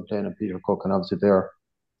Kelly wasn't playing and Peter Cook, and obviously they're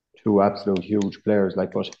two absolute huge players.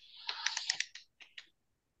 Like, but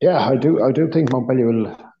yeah, I do think Montpellier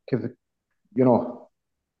will give it.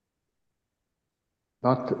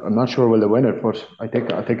 I'm not sure will they win it, but I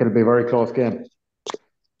think it'll be a very close game.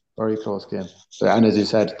 Very close game. So, and as you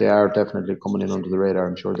said, they are definitely coming in under the radar.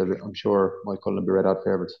 I'm sure Moycullen will be red out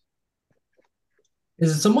favourites.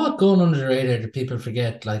 Is it somewhat going under the radar that people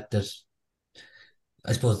forget, like that?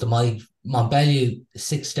 I suppose the Montpellier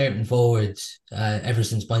six starting forwards, ever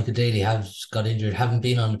since Michael Daly has got injured, haven't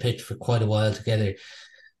been on the pitch for quite a while together.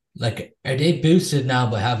 Like, are they boosted now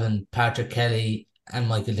by having Patrick Kelly and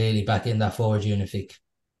Michael Daly back in that forward unit?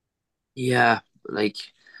 Yeah, like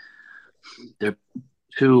they're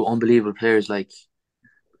two unbelievable players. I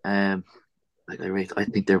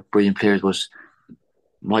think they're brilliant players. But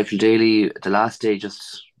Michael Daly, the last day,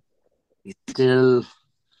 he's still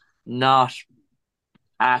not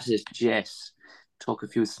at it yet. Took a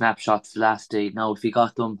few snapshots the last day. Now, if he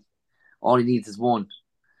got them, all he needs is one.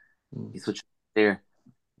 He's such a player.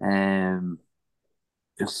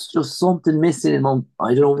 Just something missing in Mount.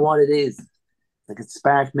 I don't know what it is. Like a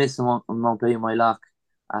spark missing on Montpellier my lock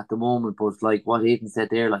at the moment. But like what Aidan said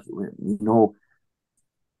there, like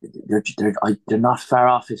they're not far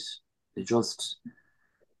off it. They just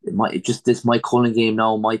this Mike Cullen game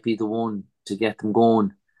now might be the one to get them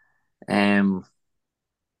going. Um,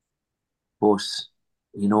 but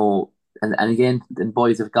and again, the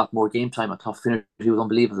boys have got more game time. A tough finish. He was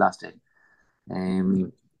unbelievable last day.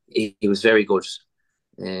 He was very good.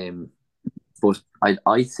 But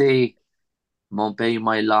I'd say Montpellier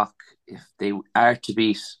my lock if they are to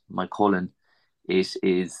beat Mike Cullen, it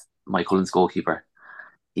is Mike Cullen's goalkeeper.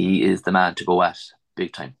 He is the man to go at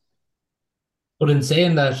big time. But in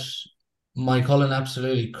saying that, Moycullen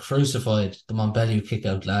absolutely crucified the Montbellew kick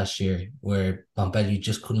out last year, where Montbellew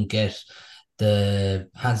just couldn't get the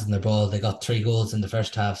hands on their ball. They got 3 goals in the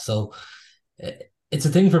first half. So uh, it's a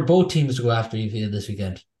thing for both teams to go after, you feel, this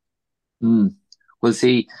weekend. Mm. We'll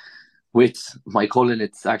see. With Moycullen,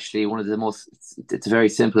 it's actually one of the most. It's a very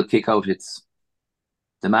simple kick out. It's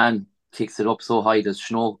the man kicks it up so high, there's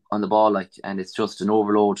snow on the ball, like, and it's just an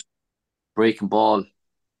overload breaking ball.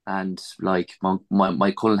 And like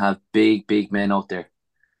my Cullen have big men out there,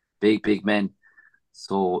 big men.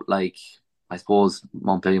 So like I suppose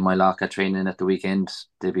Montpellier might lock at training at the weekend.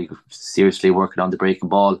 They'll be seriously working on the breaking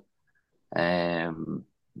ball. The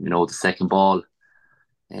second ball,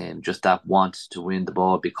 just that want to win the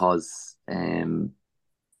ball because you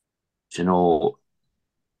know,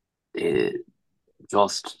 it,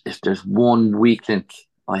 just if there's one weak link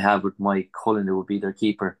I have with my Cullen, it would be their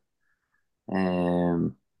keeper.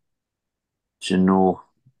 Um, you know,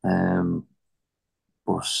 um,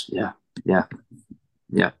 but yeah, yeah.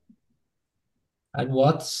 And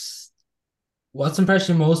what's impressed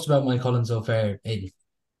you most about Moycullen so far, Aidan?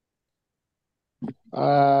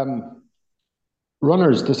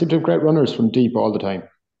 Runners, they seem to have great runners from deep all the time.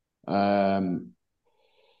 Um,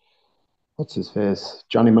 what's his face?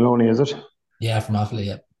 Johnny Maloney, is it? Yeah, from Offaly,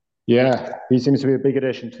 yeah. Yeah, he seems to be a big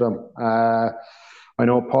addition to them. I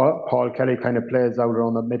know Paul Kelly kind of plays out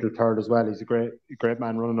around the middle third as well. He's a great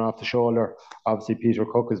man running off the shoulder. Obviously, Peter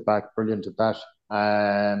Cook is back, brilliant at that.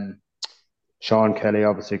 Sean Kelly,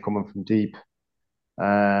 obviously coming from deep.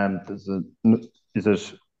 Is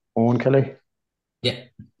it Owen Kelly? Yeah.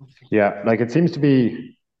 Yeah, like it seems to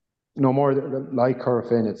be no more like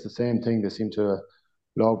Corofin. It's the same thing. They seem to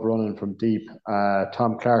love running from deep.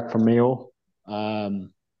 Tom Clark from Mayo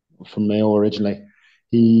originally.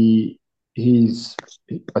 He he's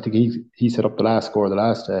I think he set up the last score the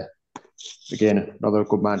last day. Again, another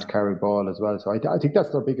good man to carry the ball as well. So I think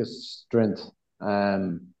that's their biggest strength.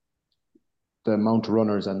 Um, the amount of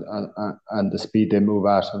runners and the speed they move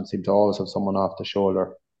at and seem to always have someone off the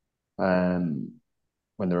shoulder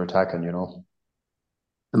when they're attacking, you know.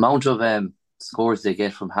 The amount of scores they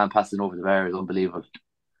get from hand passing over the bar is unbelievable.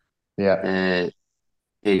 Yeah.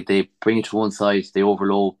 They bring it to one side, they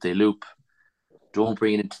overload, they loop, don't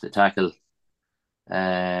bring it into the tackle,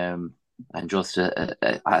 and just a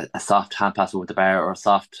soft hand pass over the bar or a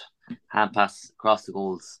soft hand pass across the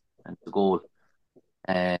goals and the goal.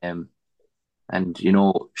 And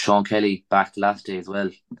Sean Kelly back the last day as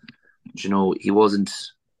well. He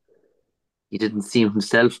didn't seem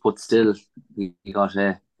himself, but still he got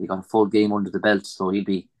a full game under the belt, so he'll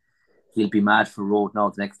be mad for road now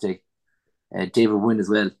the next day. David Wynn as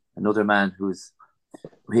well, another man his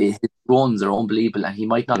runs are unbelievable, and he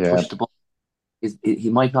might not touch the ball. He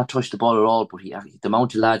might not touch the ball at all, but the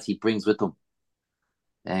amount of lads he brings with him.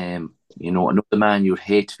 Another man you'd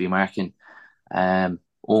hate to be marking.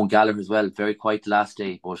 Owen Gallagher as well, very quiet the last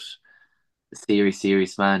day, but a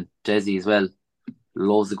serious man. Desi as well,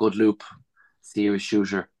 loves a good loop, serious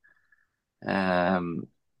shooter.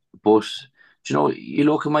 But you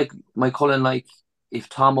look at my Cullen, like if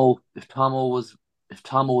Tomo was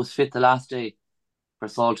fit the last day for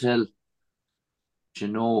Salt Hill,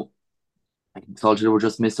 I think Salt Hill were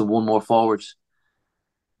just missing one more forward.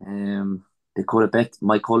 They could have bet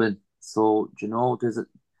my Cullen. So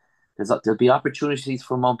there'll be opportunities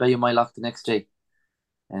for Montpellier Mylock the next day.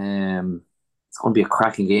 It's going to be a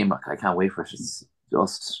cracking game. I can't wait for it. It's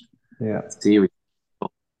just serious.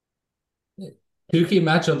 Two key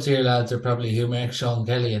matchups here, lads, are probably who marks Sean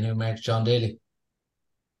Kelly and who marks John Daly.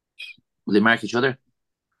 Will they mark each other?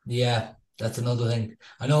 Yeah, that's another thing.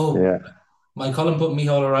 I know Moycullen put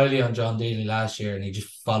Micheál O'Reilly on John Daly last year and he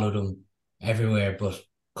just followed him everywhere, but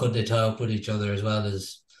could they tie up with each other as well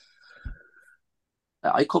as...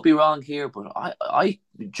 I could be wrong here, but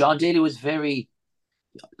John Daly was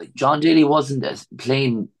John Daly wasn't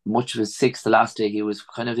playing much of a six the last day. He was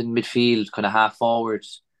kind of in midfield, kind of half forward,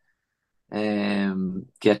 getting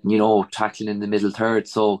tackling in the middle third.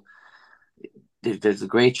 So there's a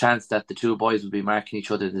great chance that the two boys will be marking each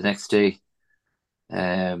other the next day.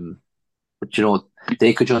 But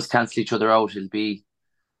they could just cancel each other out.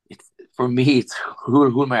 For me, it's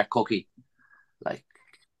who'll mark Cookie. Like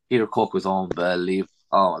Peter Cook was unbelievable.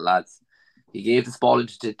 Oh lads, he gave this ball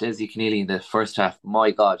into Desi Keneally in the first half.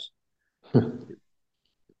 My God,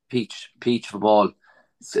 peach of a ball.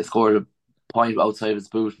 Scored a point outside his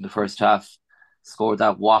boot in the first half. Scored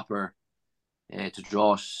that whopper to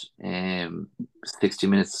draw it. 60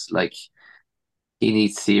 minutes. Like he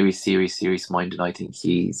needs serious minded. I think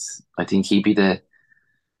he'd be the.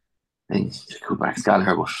 I think who marks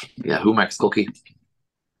Gallagher, but yeah, who marks Cookie?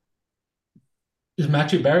 Is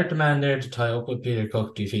Matthew Barrett the man there to tie up with Peter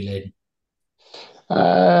Cook, do you feel, Aidan?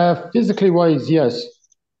 Physically wise, yes.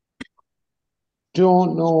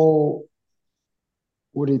 Don't know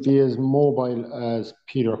would he be as mobile as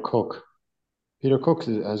Peter Cook. Peter Cook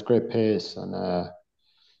has great pace and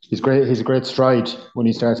he's great. He's a great stride when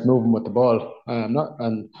he starts moving with the ball. Not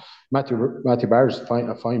and Matthew Barr's a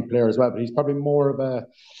fine player as well, but he's probably more of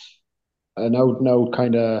an out and out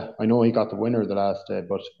kind of. I know he got the winner the last day,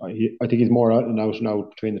 but I think he's more out and out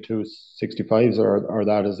between the two 65s or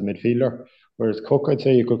that as a midfielder. Whereas Cook, I'd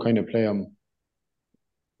say you could kind of play him.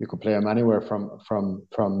 You could play him anywhere from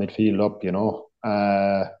midfield up.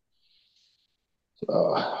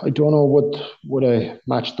 I don't know what would I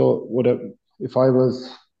match though. Would I, if I was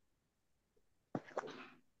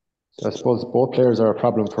So I suppose both players are a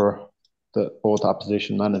problem for the both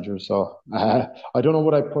opposition managers. So I don't know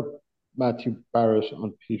what I put Matthew Barrett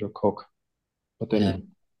on Peter Cook, but Yeah. then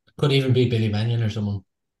Could even be Billy Mannion or someone.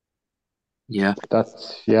 Yeah,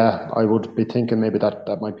 I would be thinking maybe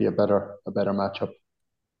that might be a better matchup.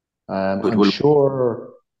 but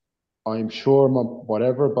I'm sure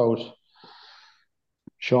whatever about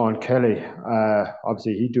Sean Kelly.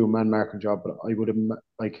 Obviously he do man marking job, but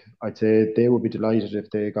I'd say they would be delighted if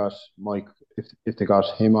they got Mike if they got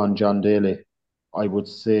him on John Daly. I would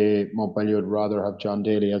say Montpellier would rather have John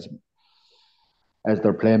Daly as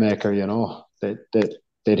their playmaker.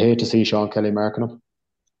 They'd hate to see Sean Kelly marking him.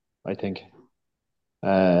 I think.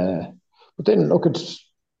 But then look at.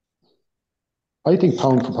 I think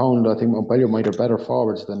pound for pound, I think Montpellier might have better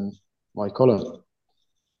forwards than Moycullen.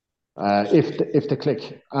 If they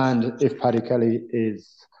click and if Paddy Kelly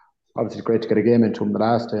is obviously great to get a game into him the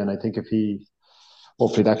last day, and I think if he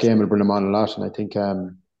hopefully that game will bring him on a lot, and I think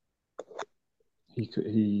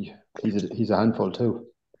he's a handful too.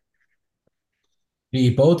 Do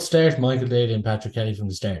you both start Michael Daly and Patrick Kelly from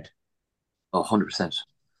the start? 100%.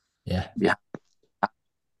 Yeah. Yeah,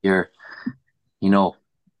 you're, you know,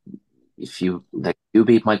 if you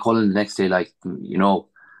beat Mike Cullen the next day,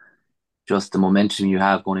 just the momentum you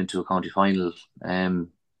have going into a county final.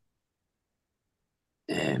 Um,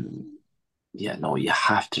 yeah, no, you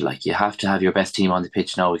have to have your best team on the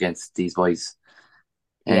pitch now against these boys.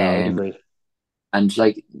 Yeah, I'd Um, agree. and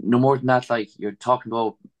no more than that, you're talking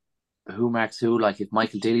about who marks who. Like if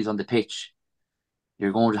Michael Daly's on the pitch,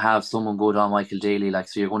 you're going to have someone go down Michael Daly,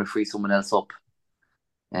 so you're going to free someone else up.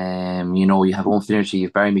 You have Owen Finnerty, you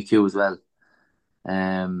have Barry McHugh as well.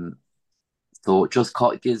 Um, so it just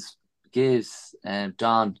gives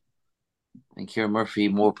Don and Kieran Murphy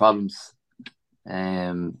more problems.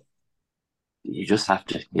 You just have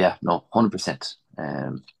to, yeah, no, 100%.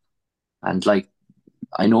 And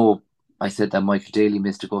I know I said that Michael Daly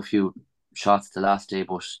missed a good few shots the last day,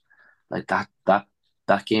 but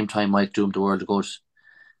that game time might do him the world of good.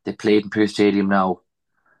 They played in Pearse Stadium now,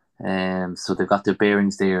 so they've got their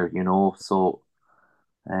bearings there. So,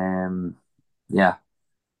 yeah,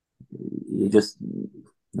 you just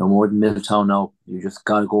no more than Middletown now. You just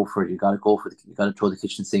gotta go for it. You gotta go for it. You gotta throw the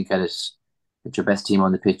kitchen sink at it. Get your best team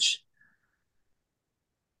on the pitch.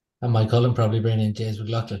 And Mike Cullen probably bringing in James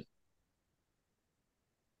McLaughlin.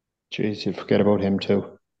 Jeez, you'd forget about him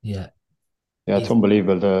too. Yeah. Yeah, it's He's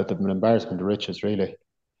unbelievable. The embarrassment of riches, really. Oh,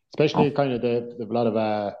 Especially kind of the a lot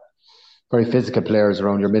of very physical players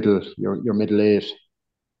around your middle eight.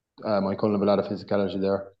 Michael have a lot of physicality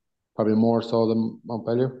there. Probably more so than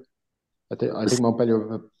Montpellier. I think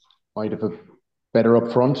Montpellier might have a better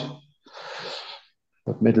up front.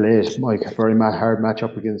 But middle eight, Mike, very hard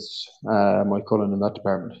matchup against Mike Cullen in that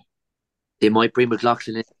department. they might bring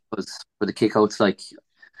McLaughlin in because for the kickouts.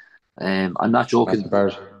 I'm not That's the joking.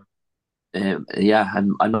 part. Yeah,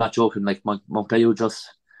 I'm not joking. Like Montpellier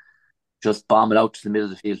just bomb it out to the middle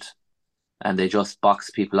of the field, and they just box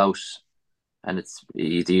people out, and it's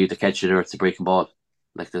either you to catch it or it's a breaking ball.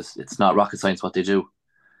 Like this, it's not rocket science what they do.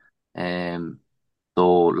 Um,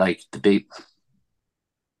 so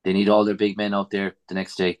they need all their big men out there the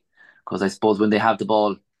next day, because I suppose when they have the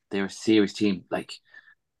ball, they're a serious team. Like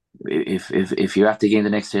if you're at the game the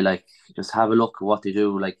next day, just have a look at what they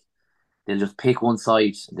do. Like they'll just pick one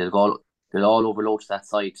side, they'll all overload to that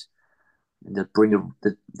side, and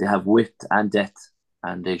they have width and depth,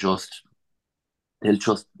 and they'll just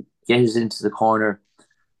get it into the corner,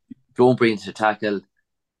 don't bring it to the tackle,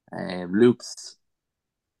 loops,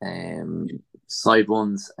 um, side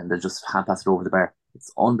runs, and they'll just hand pass it over the bar.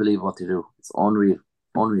 It's unbelievable what they do. It's unreal,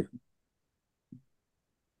 unreal.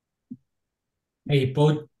 Hey,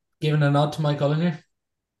 both giving a nod to Mike Cullen here.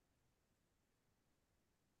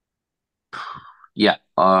 Yeah,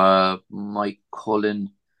 Mike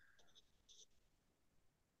Cullen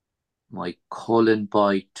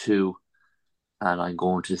by two. and I'm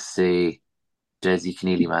going to say Desi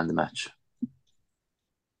Keneally man the match.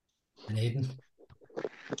 And Aidan?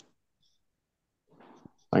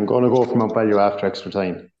 I'm going to go for Montpellier after extra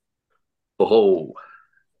time. Oh,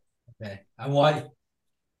 Okay. And why?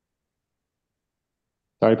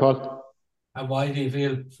 Sorry, Paul? And why do you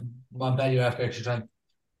feel Montpellier after extra time?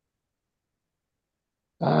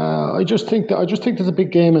 I just think there's a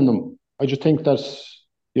big game in them. I just think that,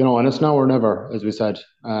 and it's now or never, as we said.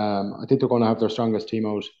 I think they're going to have their strongest team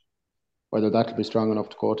out. Whether that'll be strong enough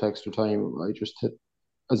to go to extra time,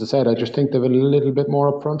 as I said, I just think they've a little bit more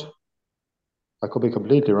up front. I could be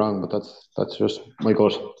completely wrong, but that's just my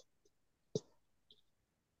gut.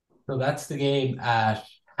 So that's the game at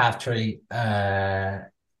 3:30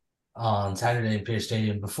 on Saturday in Pearse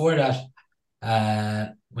Stadium. Before that,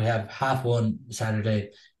 we have 1:30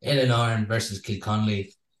 Saturday, Ireland versus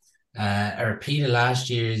Kilconnelly. A repeat of last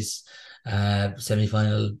year's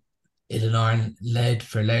semi-final. Ireland led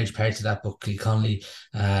for large parts of that, but Kilconnelly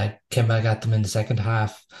came back at them in the second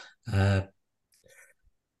half to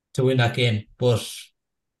win that game. But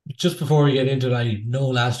just before we get into it, I know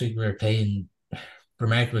last week we were paying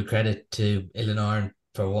remarkable credit to Ireland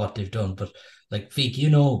for what they've done, but like Feek, a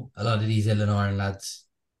lot of these Ireland lads,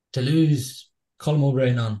 to lose Colm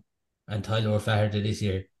O'Brien on and Tyler O'Flaherty this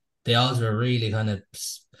year, the odds were really kind of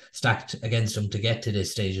stacked against them to get to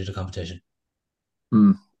this stage of the competition.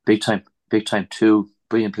 big time. Two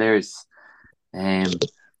brilliant players. One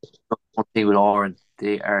thing with Oran,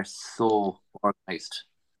 they are so organised.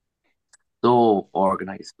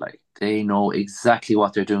 Like they know exactly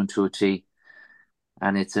what they're doing to a T,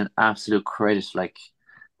 and it's an absolute credit. Like,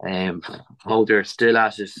 how they're still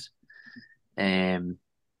at it.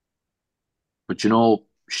 But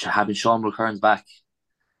having Sean Mulcairn's back,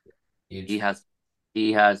 Huge.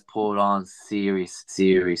 he has put on serious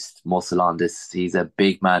muscle on this. He's a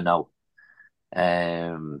big man now.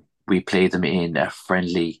 We played them in a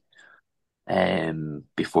friendly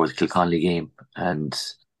before the Kilconnelly game, and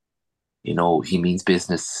he means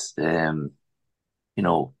business.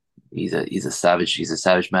 He's a savage. He's a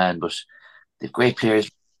savage man, but they've great players.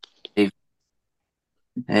 They've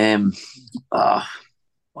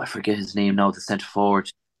I forget his name now. The centre forward.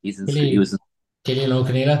 He was Killian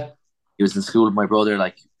O'Conneilla. He was in school with my brother.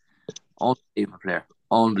 Like, unbelievable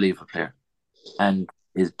player, and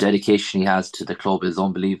his dedication he has to the club is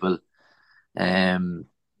unbelievable. But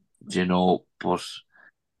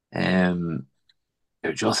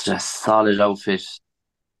they're just a solid outfit.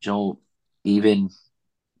 Even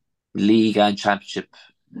league and championship,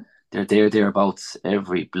 they're thereabouts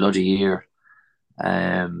every bloody year.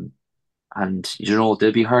 And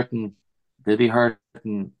they'll be hurting. They'll be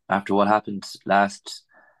hurting after what happened last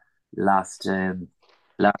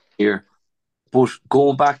year. But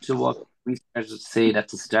going back to what we started saying at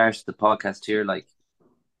the start of the podcast here, like,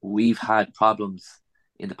 we've had problems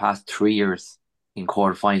in the past 3 years in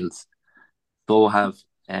quarterfinals. So have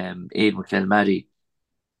Aidan Kilmady,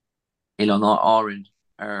 Illinois Orange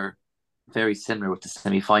are very similar with the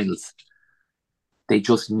semi-finals. They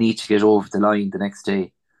just need to get over the line the next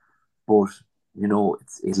day. But it'll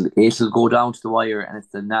go down to the wire, and it's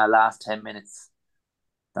the last 10 minutes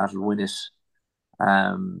that'll win it.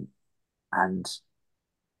 And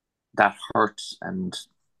that hurts, and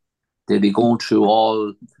they'll be going through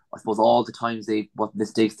all the times what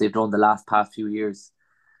mistakes they've done the past few years.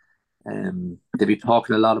 They'll be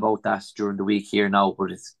talking a lot about that during the week here now,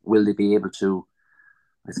 but will they be able to,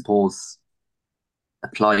 I suppose,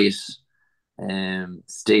 apply it,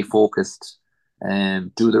 stay focused,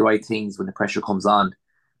 do the right things when the pressure comes on,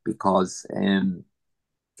 because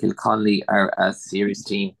Kilconnelly are a serious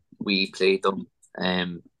team. We played them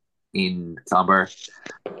in Clonbur.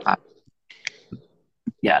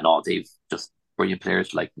 They've just brilliant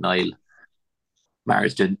players like Niall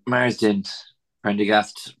Marsden,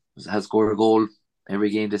 Prendergast has scored a goal every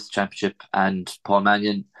game this championship, and Paul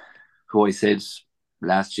Mannion, who I said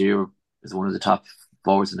last year is one of the top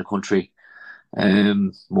forwards in the country.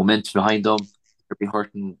 Momentum behind them. They'll be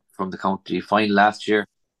hurting from the county final last year.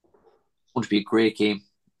 It's going to be a great game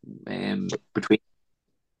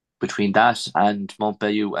between that and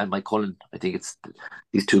Montpellier and Moycullen. I think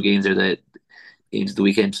these two games are the games of the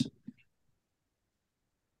weekend.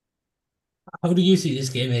 How do you see this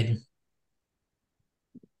game, Aidan?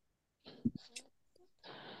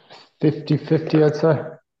 50-50, I'd say.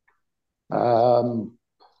 I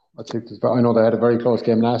know they had a very close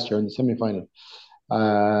game last year in the semi-final.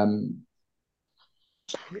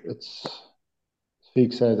 It's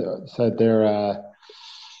Speak said they're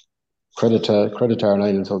credit to Ireland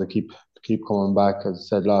Island, so they keep coming back. As I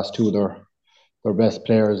said, lost two of their best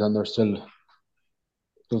players, and they're still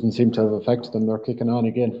doesn't seem to have affected them. They're kicking on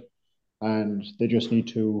again, and they just need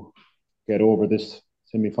to get over this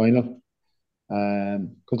semi-final.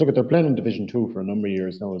 Because look, they're playing in Division 2 for a number of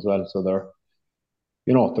years now as well, so they're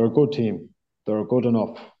a good team. They're good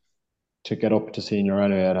enough to get up to senior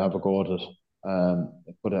anyway and have a go at it.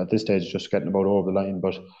 But at this stage, just getting about over the line.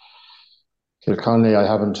 But Kilconnelly, I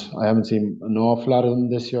haven't seen an awful lot of them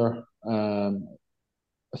this year.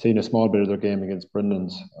 I've seen a small bit of their game against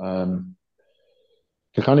Brendan's.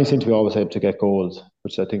 Kilconnelly seem to be always able to get goals,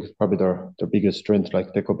 which I think is probably their biggest strength.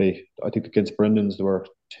 Like they could be, I think against Brendan's there were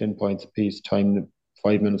 10 points apiece, time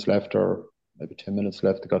 5 minutes left or maybe 10 minutes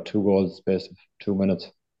left. They got 2 goals in the space of 2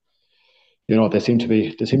 minutes. They seem to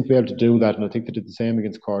be able to do that, and I think they did the same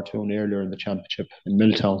against Cartoon earlier in the championship in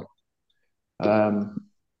Milltown.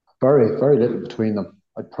 Very, very little between them.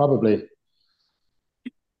 I'd probably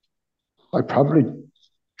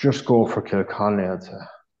just go for Kilconnelly, I'd say.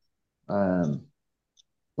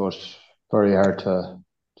 But very hard to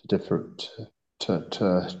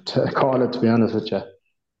call it, to be honest with you.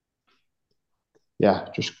 Yeah,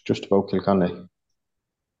 just about Kilconnelly.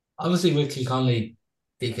 Obviously, with Kilconnelly,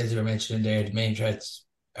 because you were mentioning there, the main threats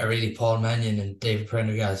are really Paul Mannion and David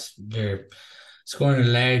Prendergast. They're scoring a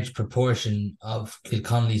large proportion of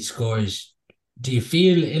Kilconnelly's scores. Do you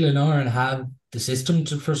feel Illinois have the system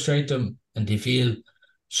to frustrate them? And do you feel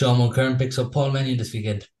Sean Mulcairn picks up Paul Mannion this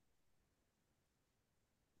weekend?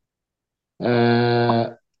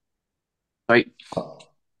 Right.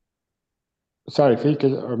 Sorry,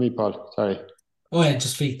 Phil or me, Paul? Sorry. Oh, yeah,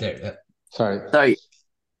 just speak there. Yeah. Sorry.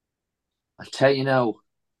 I'll tell you now.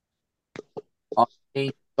 I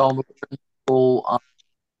think Sean Mulcairn will go on.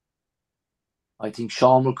 I think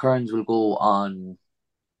Sean Mulcairn will go on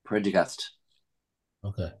Prendergast.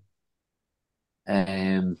 Okay.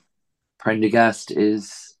 Prendergast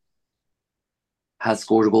has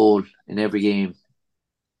scored a goal in every game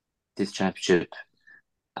this championship.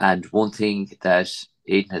 And one thing that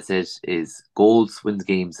Aidan has said is goals win the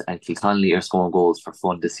games, and Kilconnelly are scoring goals for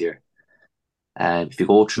fun this year. If you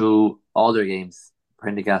go through all their games,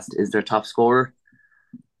 Prendergast is their top scorer.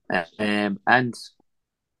 And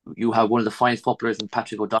you have one of the finest footballers in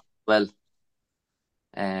Patrick O'Donnell as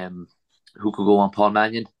well, who could go on Paul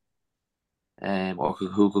Mannion, or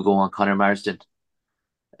who could go on Conor Marsden.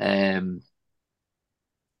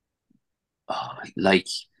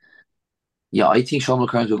 I think Sean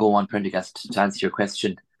Mulcairn will go on Prendergast to answer your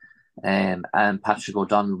question. And Patrick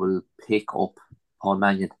O'Donnell will pick up Paul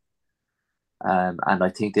Mannion. And I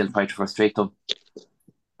think they'll try to frustrate them.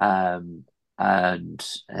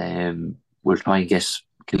 We'll try and get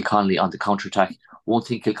Kilconnelly on the counter-attack. One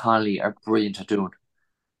thing Kilconnelly are brilliant at doing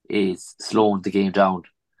is slowing the game down.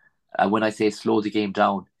 And when I say slow the game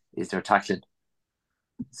down, is their tackling.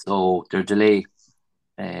 So their delay,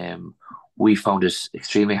 we found it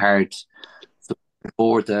extremely hard. So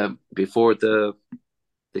before the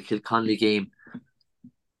Kilconnelly game,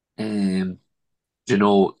 I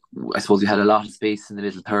suppose we had a lot of space in the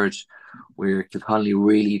middle third, where Kilconnelly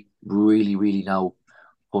really, really, really now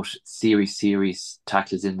put serious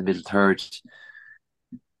tackles in the middle third.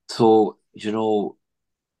 So,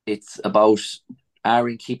 it's about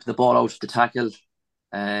Aaron keeping the ball out of the tackle.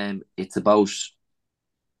 It's about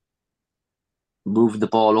moving the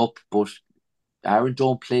ball up, but Aaron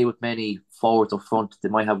don't play with many forwards up front. They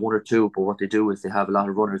might have one or two, but what they do is they have a lot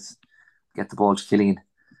of runners get the ball to Killian.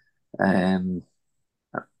 But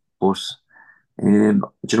do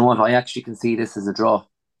you know what? I actually can see this as a draw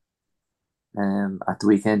at the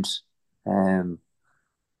weekend.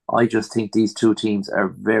 I just think these two teams are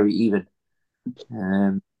very even.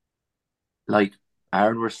 Like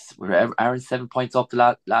Aaron's 7 points up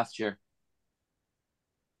the last year.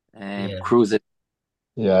 Cruising.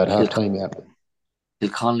 Yeah, at half time, yeah.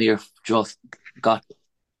 Kilconnelly got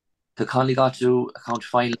to a county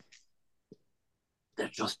final. They're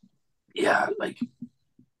just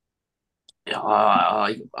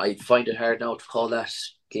I find it hard now to call that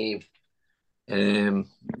game. I'm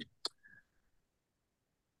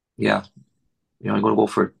going to go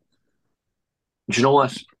for it. Do you know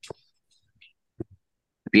what? It'd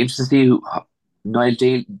be interesting to see who Niall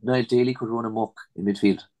Daly could run amok in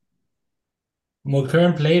midfield.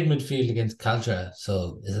 Mulcairn played midfield against Caltra,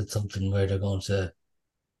 so is it something where they're going to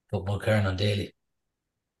put Mulcairn on Daly?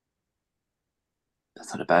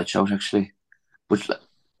 That's not a bad shout, actually. But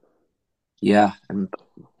yeah, and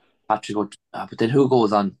Patrick. But then who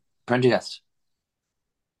goes on Prendergast?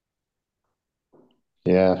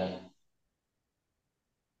 Yeah.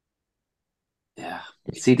 Yeah.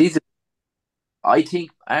 See, I think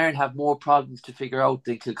Aaron have more problems to figure out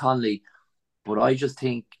than Kilconnelly, but I just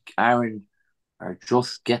think Aaron are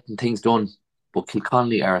just getting things done But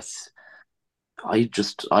Kilconnelly are.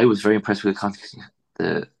 I was very impressed with Kilconnelly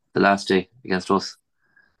the last day against us.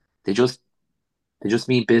 They just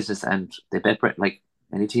mean business, and they bet like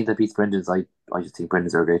any team that beats Brendan's. I just think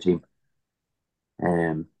Brendan's are a great team.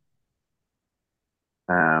 Um,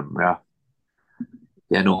 yeah,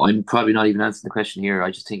 yeah. No, I'm probably not even answering the question here.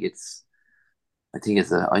 I just think I think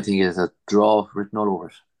it's a draw written all over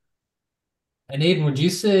it. And Aidan, would you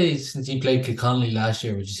say, since you played Kilconnelly last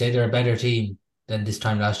year, would you say they're a better team than this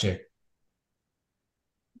time last year?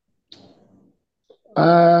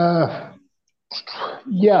 Uh,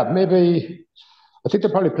 yeah, maybe. I think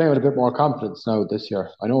they're probably playing with a bit more confidence now this year.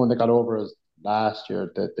 I know when they got over us last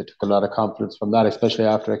year, that they took a lot of confidence from that, especially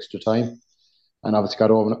after extra time, and obviously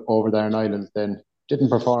got over there in Ireland. Then didn't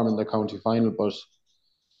perform in the county final, but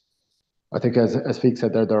I think as Feek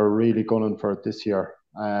said, they're really gunning for it this year.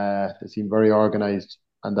 They seem very organised,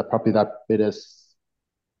 and they're probably that bit of,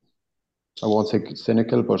 I won't say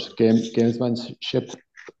cynical, but gamesmanship,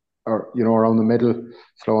 or around the middle,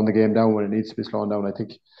 slowing the game down when it needs to be slowing down. I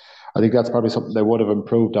think that's probably something they would have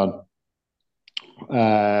improved on.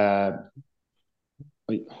 Uh,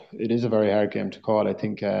 it is a very hard game to call. I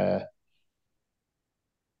think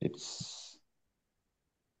it's.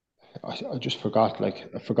 I just forgot. Like,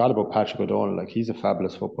 I forgot about Patrick O'Donnell. Like, he's a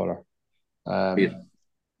fabulous footballer. Yeah.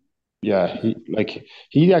 Yeah,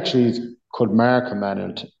 he actually could mark a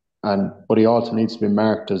man, but he also needs to be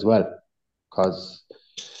marked as well, because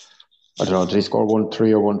I don't know, did he score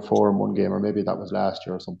 1-3 or 1-4 in one game, or maybe that was last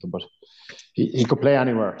year or something. But he could play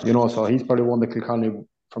anywhere, So he's probably one that Kilconnelly,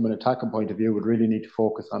 from an attacking point of view, would really need to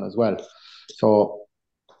focus on as well. So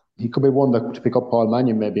he could be one that to pick up Paul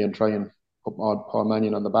Mannion maybe and try and put Paul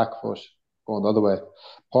Mannion on the back foot, going the other way.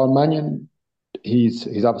 Paul Mannion, he's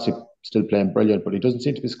obviously still playing brilliant, but he doesn't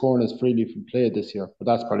seem to be scoring as freely from play this year. But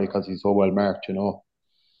that's probably because he's so well marked.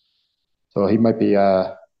 So he might be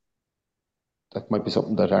that might be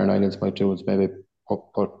something that Aaron Islands might do, is maybe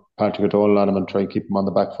put Patrick O'Donnell on him and try and keep him on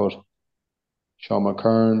the back foot. Sean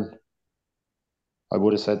McKern, I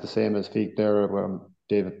would have said the same as Feek there,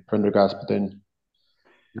 David Prendergast, but then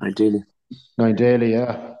Ideally. Nine Daly,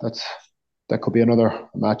 yeah, that could be another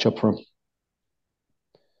matchup for him.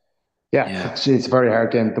 Yeah, Yeah. it's a very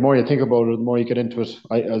hard game. The more you think about it, the more you get into it.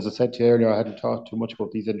 As I said to you earlier, I hadn't talked too much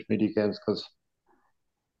about these intermediate games because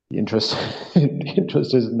the interest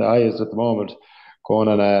isn't the highest at the moment, going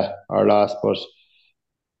on our last, but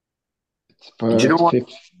Do you know what?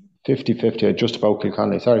 it's 50-50, just about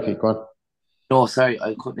Kilconnelly. Sorry, Pete, go on. No, sorry,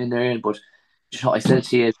 I couldn't in there, but I said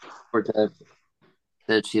to you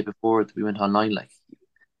before that we went online. Like,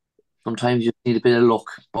 sometimes you need a bit of luck.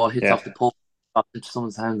 Ball hits Yeah. off the post, drops into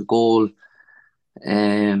someone's hand, goal.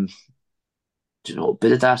 Um, a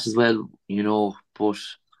bit of that as well. But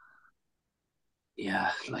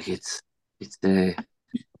yeah, like it's it'll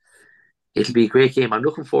be a great game. I'm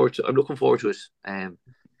looking forward to it.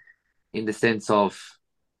 In the sense of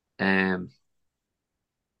um,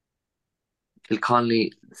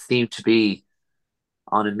 Kilconnelly seem to be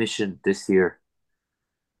on a mission this year.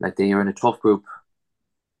 Like, they are in a tough group,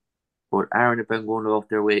 but Aaron have been going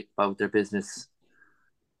about their business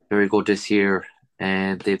very good this year,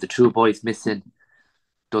 and they have the two boys missing.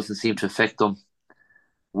 Doesn't seem to affect them.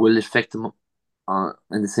 Will it affect them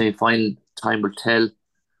in the semi final? Time will tell.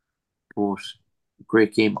 But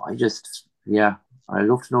great game. Yeah, I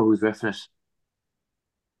love to know who's refing it.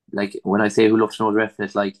 Like, when I say who loves to know the refing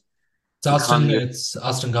it, like It's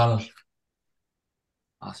Austin Connell.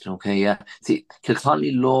 Austin. Okay, yeah. See,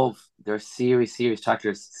 Kilconnelly love their serious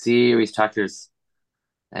tacklers.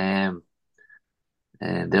 Um,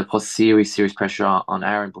 and they'll put serious pressure on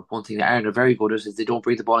Aaron. But one thing that Aaron are very good at is they don't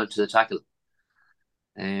bring the ball into the tackle.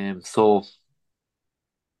 So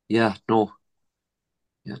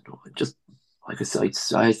just like I said,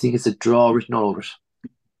 I think it's a draw written all over it.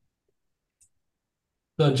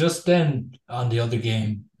 So just then on the other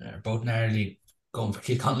game, both narrowly going for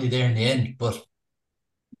Kilconnelly there in the end, but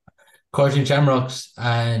Corofin Shamrocks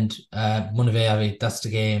and Monivea Abbey, that's the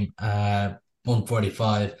game.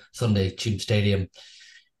 1:45 Sunday, Tube Stadium.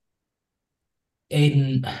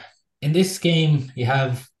 Aidan, in this game, you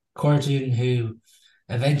have Corofin, who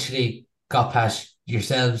eventually got past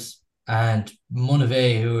yourselves, and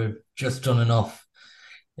Monivea, who have just done enough.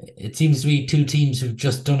 It seems to be two teams who've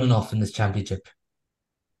just done enough in this championship.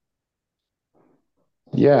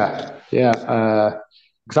 Yeah, yeah.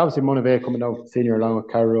 Because obviously Monivea coming out senior along with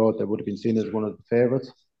Carrow Road, they would have been seen as one of the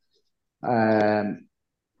favourites.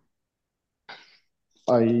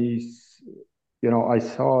 I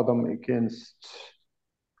saw them against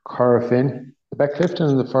Corofin, the Beck Clifton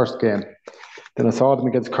in the first game. Then I saw them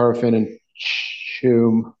against Corofin and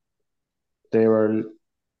Tuam they were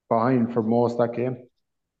behind for most of that game.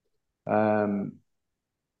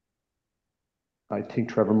 I think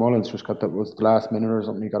Trevor Mullins just got that was the last minute or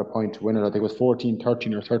something. He got a point to win it. I think it was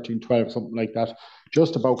 14-13 or 13-12, something like that.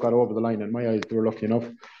 Just about got over the line. In my eyes, they were lucky enough.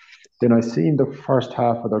 Then I seen the first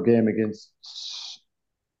half of their game against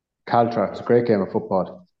Caltra. It was a great game of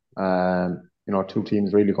football. Two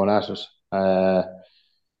teams really going at it.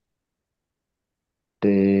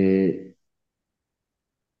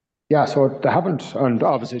 So they haven't, and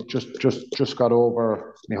obviously just got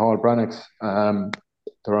over Micheál Brannix.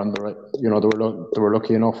 They're on the right, they were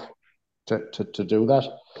lucky enough to do that.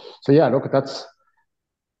 So yeah, look, that's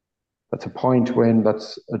a point win,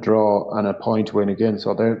 that's a draw, and a point win again.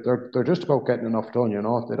 So they're just about getting enough done.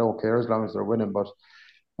 They don't care as long as they're winning. But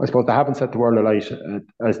I suppose they haven't set the world alight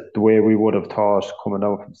as the way we would have thought coming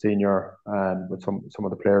down from senior, with some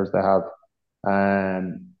of the players they have.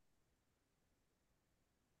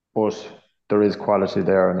 But there is quality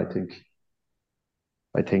there, and I think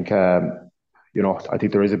I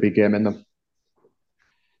think there is a big game in them.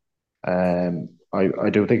 I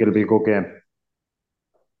do think it'll be a good game.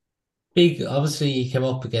 Big, obviously, you came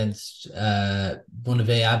up against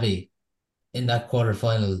Monivea Abbey in that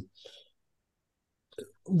quarterfinal.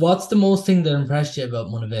 What's the most thing that impressed you about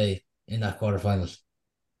Monivea in that quarterfinal?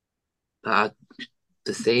 The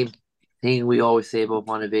same thing we always say about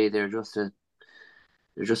Monivea. They're just an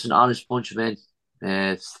honest bunch of men.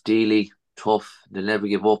 Steely, tough. They'll never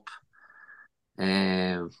give up.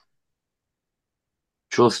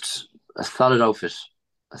 Just a solid outfit.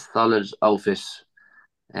 A solid outfit.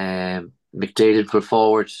 McDavid for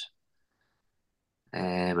forward.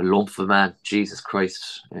 A lump of a man. Jesus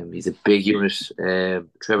Christ. He's a big unit.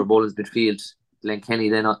 Trevor Mullins midfield. Glenn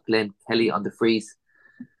Kelly on the freeze.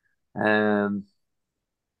 Any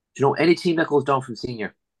team that goes down from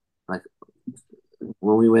senior, like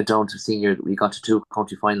when we went down to senior, we got to 2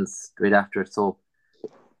 county finals straight after. So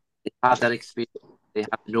they have that experience. They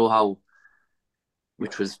have the know-how,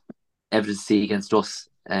 which was evident to see against us.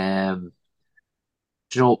 They're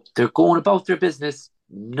going about their business,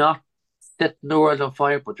 not setting the world on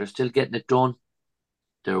fire, but they're still getting it done.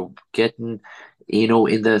 They're getting,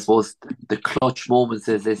 in the, I suppose, the clutch moments,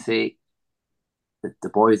 as they say, the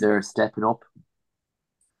boys are stepping up.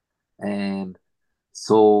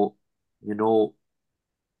 So,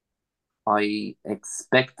 I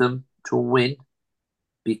expect them to win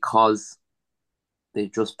because they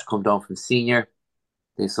just come down from senior.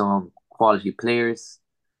 They some quality players.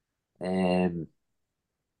 But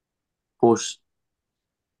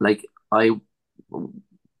like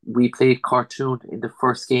we played Cartoon in the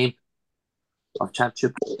first game of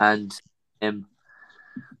championship, and I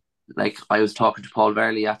was talking to Paul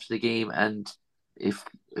Varley after the game, and if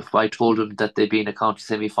I told him that they'd be in a county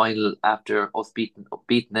semi-final after us beating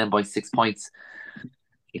them by 6 points,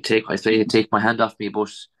 he'd take my hand off me.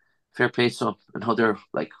 But fair play to them. Another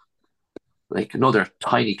another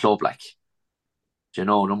tiny club,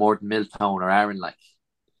 no more than Milltown or Aaron,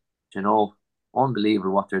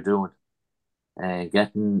 unbelievable what they're doing. They're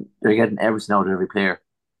getting everything out of every player.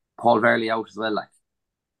 Paul Varley out as well,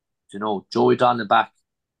 Joey Donlan back.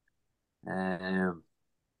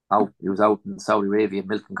 He was out in Saudi Arabia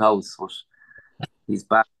milking cows, but he's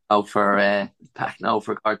back now for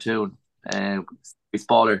Cartoon. He's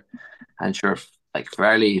baller, and sure,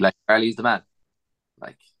 Varley's the man.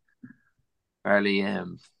 Varley, I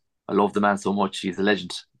love the man so much. He's a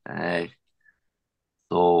legend.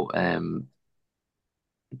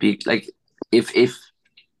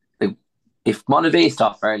 If Monivea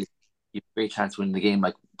stop Varley, you have a great chance of winning the game.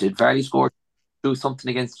 Did Varley score do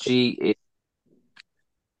something against G?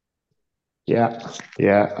 Yeah.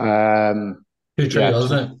 2-3,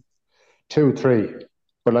 wasn't it? 2-3.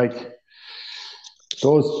 But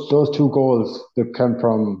those 2 goals that came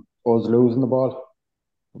from us losing the ball,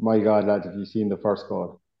 my God, lads, have you seen the first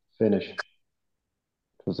goal finish? It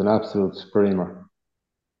was an absolute screamer.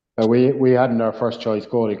 We hadn't our first choice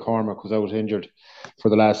goalie. Cormac was out injured for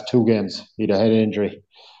the last 2 games. He had a head injury.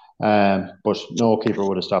 But no keeper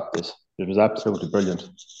would have stopped this. It was absolutely brilliant.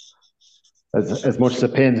 As much as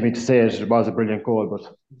it pains me to say it, it was a brilliant goal.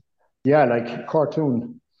 But yeah,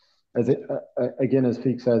 Cartoon, again, as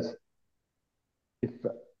Feek says, if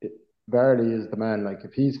Varley is the man,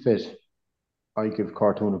 if he's fit, I give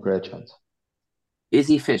Cartoon a great chance. Is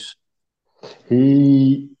he fit?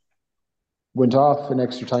 He went off in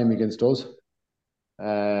extra time against us.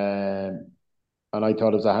 And I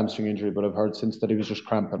thought it was a hamstring injury, but I've heard since that he was just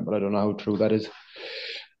cramping, but I don't know how true that is.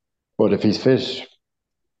 But if he's fit,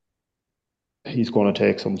 he's going to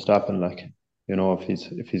take some stopping,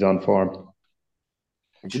 if he's on form.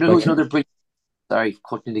 And do you know who's another brilliant? sorry,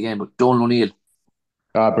 cutting it again, but Donal O'Neill.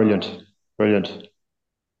 Brilliant, brilliant.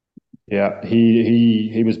 Yeah,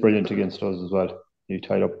 he was brilliant against us as well. He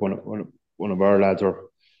tied up one of our lads, or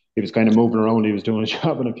he was kind of moving around. He was doing a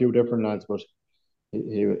job on a few different lads, but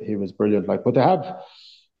he was brilliant. Like, but they have,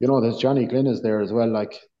 there's Johnny Glynn is there as well.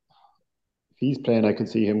 Like, if he's playing, I can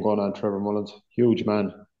see him going on Trevor Mullins. Huge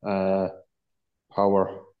man, power,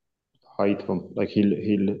 height of him. Like he's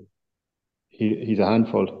a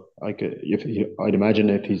handful. I'd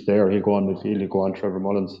imagine if he's there, he'll go on midfield. He'll go on Trevor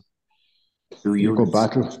Mullins. You Good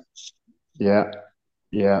battle. Yeah,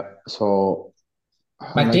 yeah. So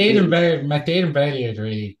McDade and Bailey are the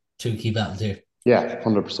really two key battles here. Yeah,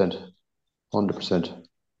 100%.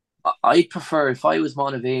 I'd prefer, if I was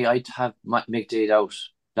Monivea, I'd have McDade out.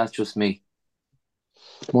 That's just me.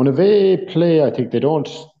 Monivea play, I think they don't.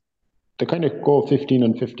 They kind of go 15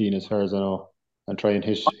 and 15 as far as I know, and try and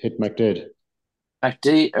hit McDade.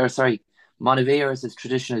 Monivea is as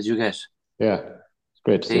traditional as you get. Yeah, it's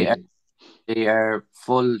great to see. They are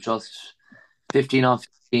full just 15 on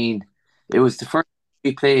 15. It was the first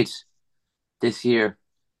we played this year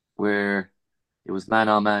where it was man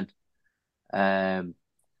on man.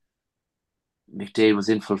 McDade was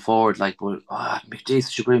in full forward, but McDade's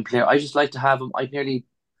such a brilliant player. I just like to have him. I'd nearly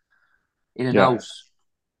in and out.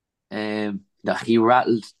 He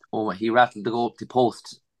rattled the goal, the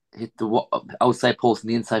post, hit the outside post and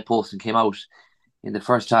the inside post, and came out in the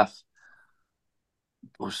first half.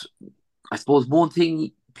 But I suppose one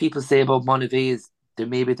thing people say about Monivea is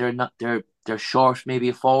they're short, maybe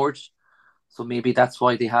a forward, so maybe that's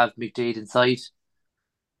why they have McDade inside.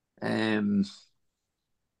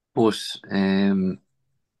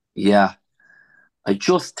 Yeah, I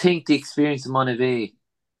just think the experience of Monivea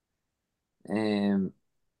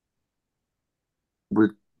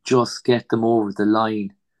will just get them over the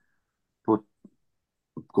line. But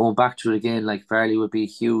going back to it again, like Varley would be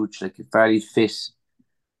huge. Like if Varley's fit,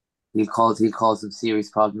 he'll cause them serious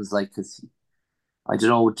problems. Like, because I don't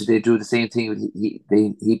know, did they do the same thing? He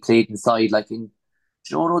played inside, like in.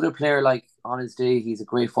 Do you know another player, like on his day, he's a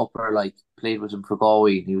great footballer. Like played with him for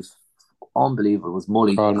Galway, and he was unbelievable. It was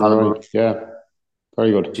Mully. Yeah, very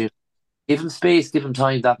good. Give him space, give him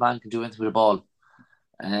time. That man can do anything with the ball.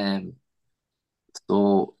 And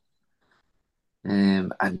when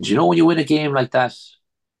you win a game like that,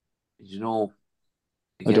 I don't.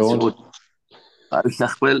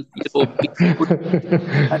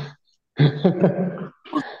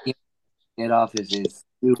 Get off is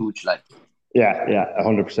huge. Like, yeah,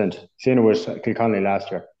 100%. Seen it with Kilconnelly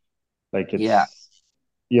last year. Like it's,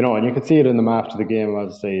 and you can see it in them after the game.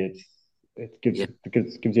 As I say, it gives you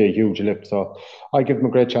a huge lift. So I give them a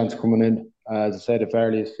great chance coming in. As I said, if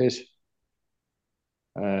Varley is fit,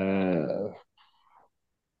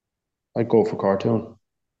 I'd go for Cartoon.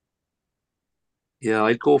 Yeah,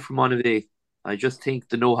 I'd go for Monivea. I just think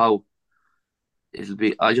the know-how it'll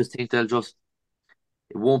be. I just think it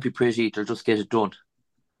won't be pretty. They'll just get it done.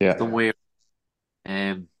 Yeah. Somewhere.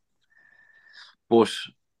 But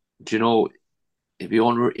it'd be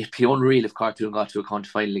unreal if Cartoon got to a county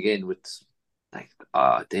final again with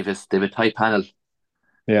they've a tight panel.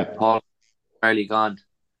 Yeah. Paul fairly gone.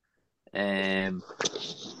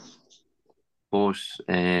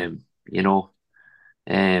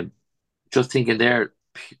 Just thinking they're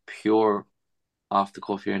pure off the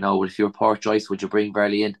cuff here now. If you're poor choice, would you bring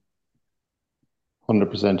Varley in?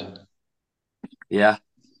 100%. Yeah.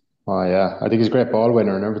 Oh yeah, I think he's a great ball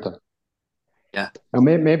winner and everything. Yeah. Now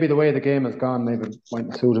maybe the way the game has gone, maybe it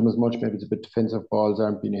mightn't suit him as much. Maybe it's a bit defensive. Balls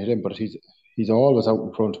aren't being hit him, but he's always out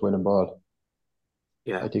in front winning ball.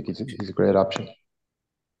 Yeah. I think he's a great option.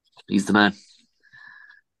 He's the man.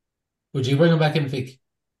 Would you bring him back in, Vic?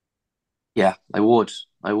 Yeah, I would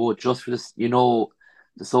just for this.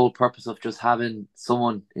 The sole purpose of just having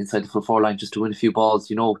someone inside the full forward line just to win a few balls.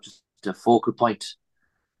 Just a focal point.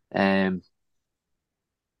 I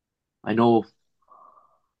know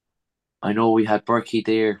we had Berkey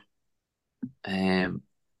there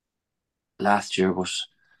last year, but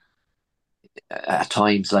at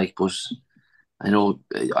times, but I know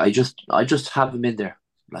I just have him in there.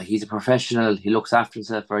 Like, he's a professional. He looks after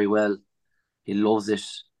himself very well. He loves it.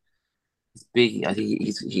 He's big. I think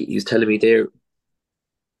he was telling me there.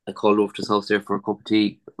 I called over to his house there for a cup of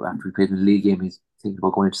tea after we played in the league game. He's thinking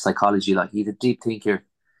about going into psychology. Like, he's a deep thinker.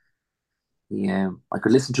 I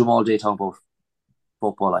could listen to him all day talking about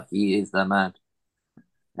football. Like, he is the man.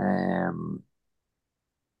 I'd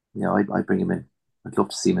bring him in. I'd love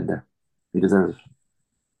to see him in there. He deserves it.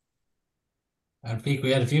 I think we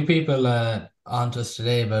had a few people on to us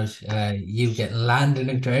today about you getting Landon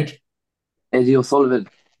in trade. Eddie O'Sullivan.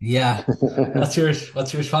 Yeah. What's your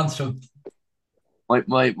response to him?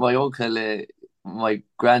 my uncle, my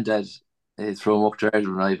granddad is from Upper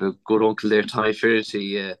Ireland. I have a good uncle there, Tommy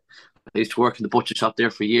Finnerty. I used to work in the butcher shop there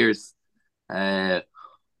for years. Uh,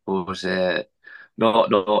 but no,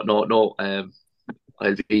 no, no, no.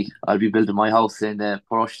 I'll be building my house in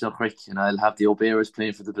Porushill Creek, and I'll have the O'Bearers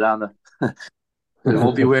playing for the Banana. It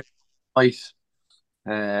won't be wearing white.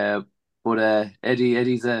 Uh, but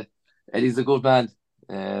Eddie's a good man.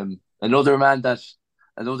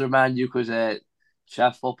 Another man you could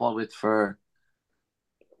chat football with for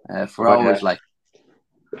Oh hours, yeah. like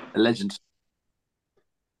a legend.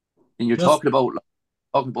 And you're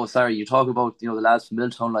Just sorry, you talk about the lads from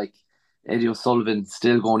Milltown, like Eddie O'Sullivan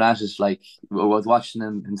still going at it. Like I was watching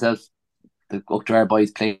him himself, the Upton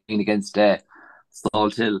boys playing against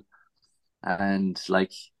Salt Hill, and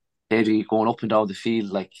like Eddie going up and down the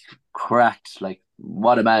field like cracked. Like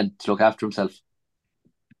what a man to look after himself.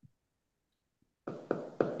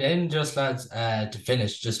 then just lads to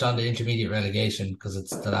finish just on the intermediate relegation because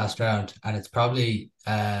it's the last round and it's probably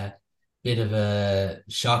a bit of a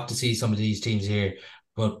shock to see some of these teams here.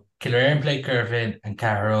 But Killearn played Corofin and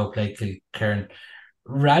Carrow played Kilkern.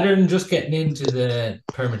 Rather than just getting into the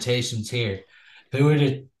permutations here, who are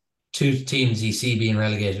the two teams you see being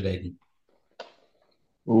relegated, Aidan?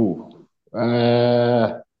 Ooh.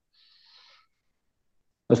 As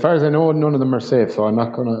far as I know, none of them are safe, so I'm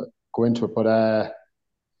not gonna go into it. But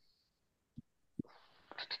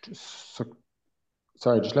so,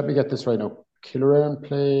 sorry, just let me get this right now. Killearn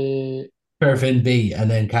play Corofin B and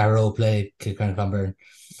then Carrow play Kilkern Clonberne.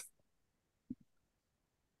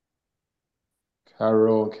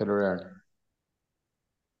 Carrow and Killearn.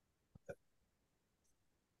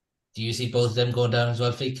 Do you see both of them going down as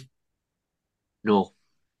well, Fleek? No,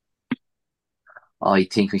 I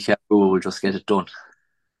think Michael will just get it done.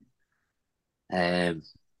 I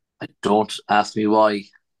don't ask me why.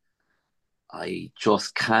 I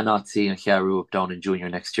just cannot see Michael down in junior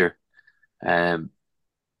next year. Um,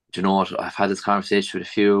 do you know what? I've had this conversation with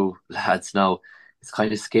a few lads now. It's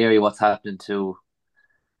kind of scary what's happening to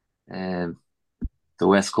um, the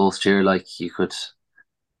West Coast here. Like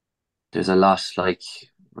there's a lot. Like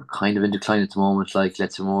we're kind of in decline at the moment. Like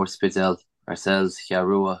Lettermore, Spitzel, ourselves,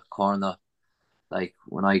 Chiarua, Corna. Like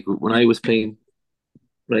when I was playing,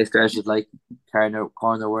 when I started, like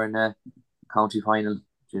Corner were in a county final.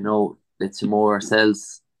 Lettermore,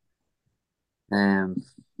 ourselves, um,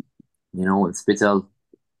 and Spitzel,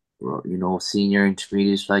 senior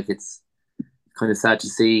intermediate. Like it's kind of sad to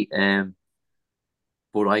see.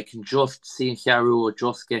 But I can just see Chiarua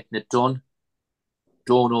just getting it done.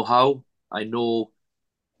 Don't know how. I know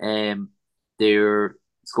their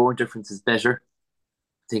scoring difference is better.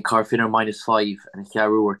 I think Corofin are -5 and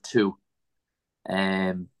Chiarua are 2.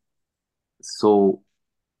 Um, so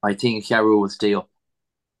I think Chiarua will stay up.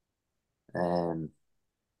 Um,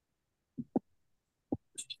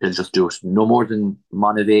 they'll just do it. No more than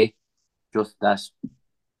Monivea, just that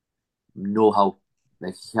know-how.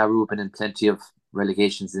 Like Chiarua have been in plenty of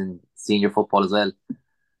relegations in senior football as well.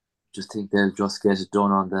 Just think they'll just get it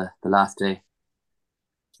done on the last day.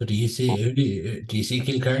 So do you see do you see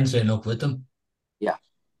Kilkern staying up with them? Yeah.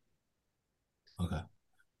 Okay.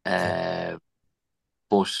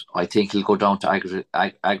 But I think he'll go down to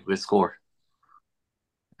aggregate score.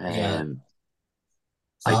 Yeah.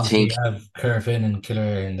 So I obviously think you have Corofin and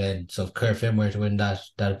Killer, and then so if Corofin were to win that,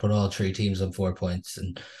 that'd put all three teams on 4 points,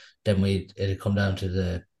 and then it'd come down to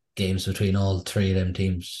the games between all three of them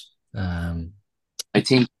teams. I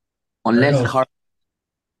think I don't unless know. Car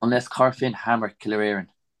unless Corofin hammer Killearn,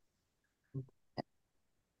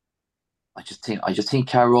 I just think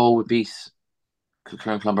Carrow would beat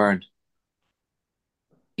Kilkerran Clonberne,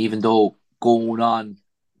 even though going on,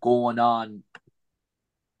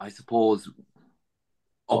 I suppose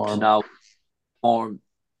up to form. now, form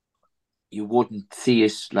you wouldn't see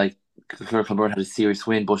it like Kilkerran Clonberne had a serious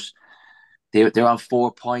win, but they're on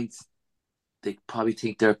 4 points. They probably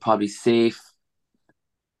think they're probably safe.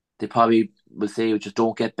 They probably will say just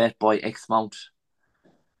don't get bet by X amount.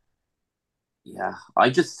 Yeah, I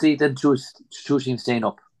just see them two teams staying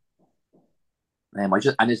up. I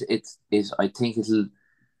just and it's I think it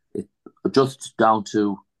just down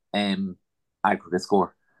to aggregate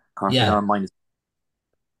score. Carfin Yeah, are minus.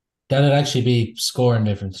 that'd actually be scoring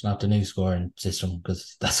difference, not the new scoring system,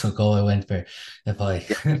 because that's what goal I went for. If I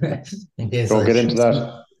Yeah, in case Don't I get into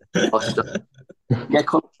that. get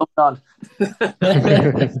cut on.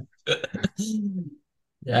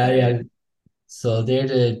 yeah, yeah. So they're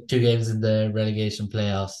the two games in the relegation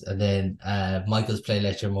playoffs, and then Michael's play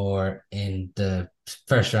Lettermore in the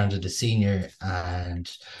first round of the senior, and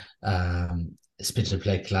Spitzer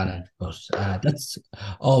play Clannan. But that's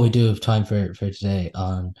all we do have time for today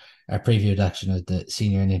on our previewed action of the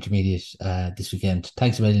senior and intermediate this weekend.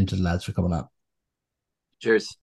 Thanks a million to the lads for coming on. Cheers.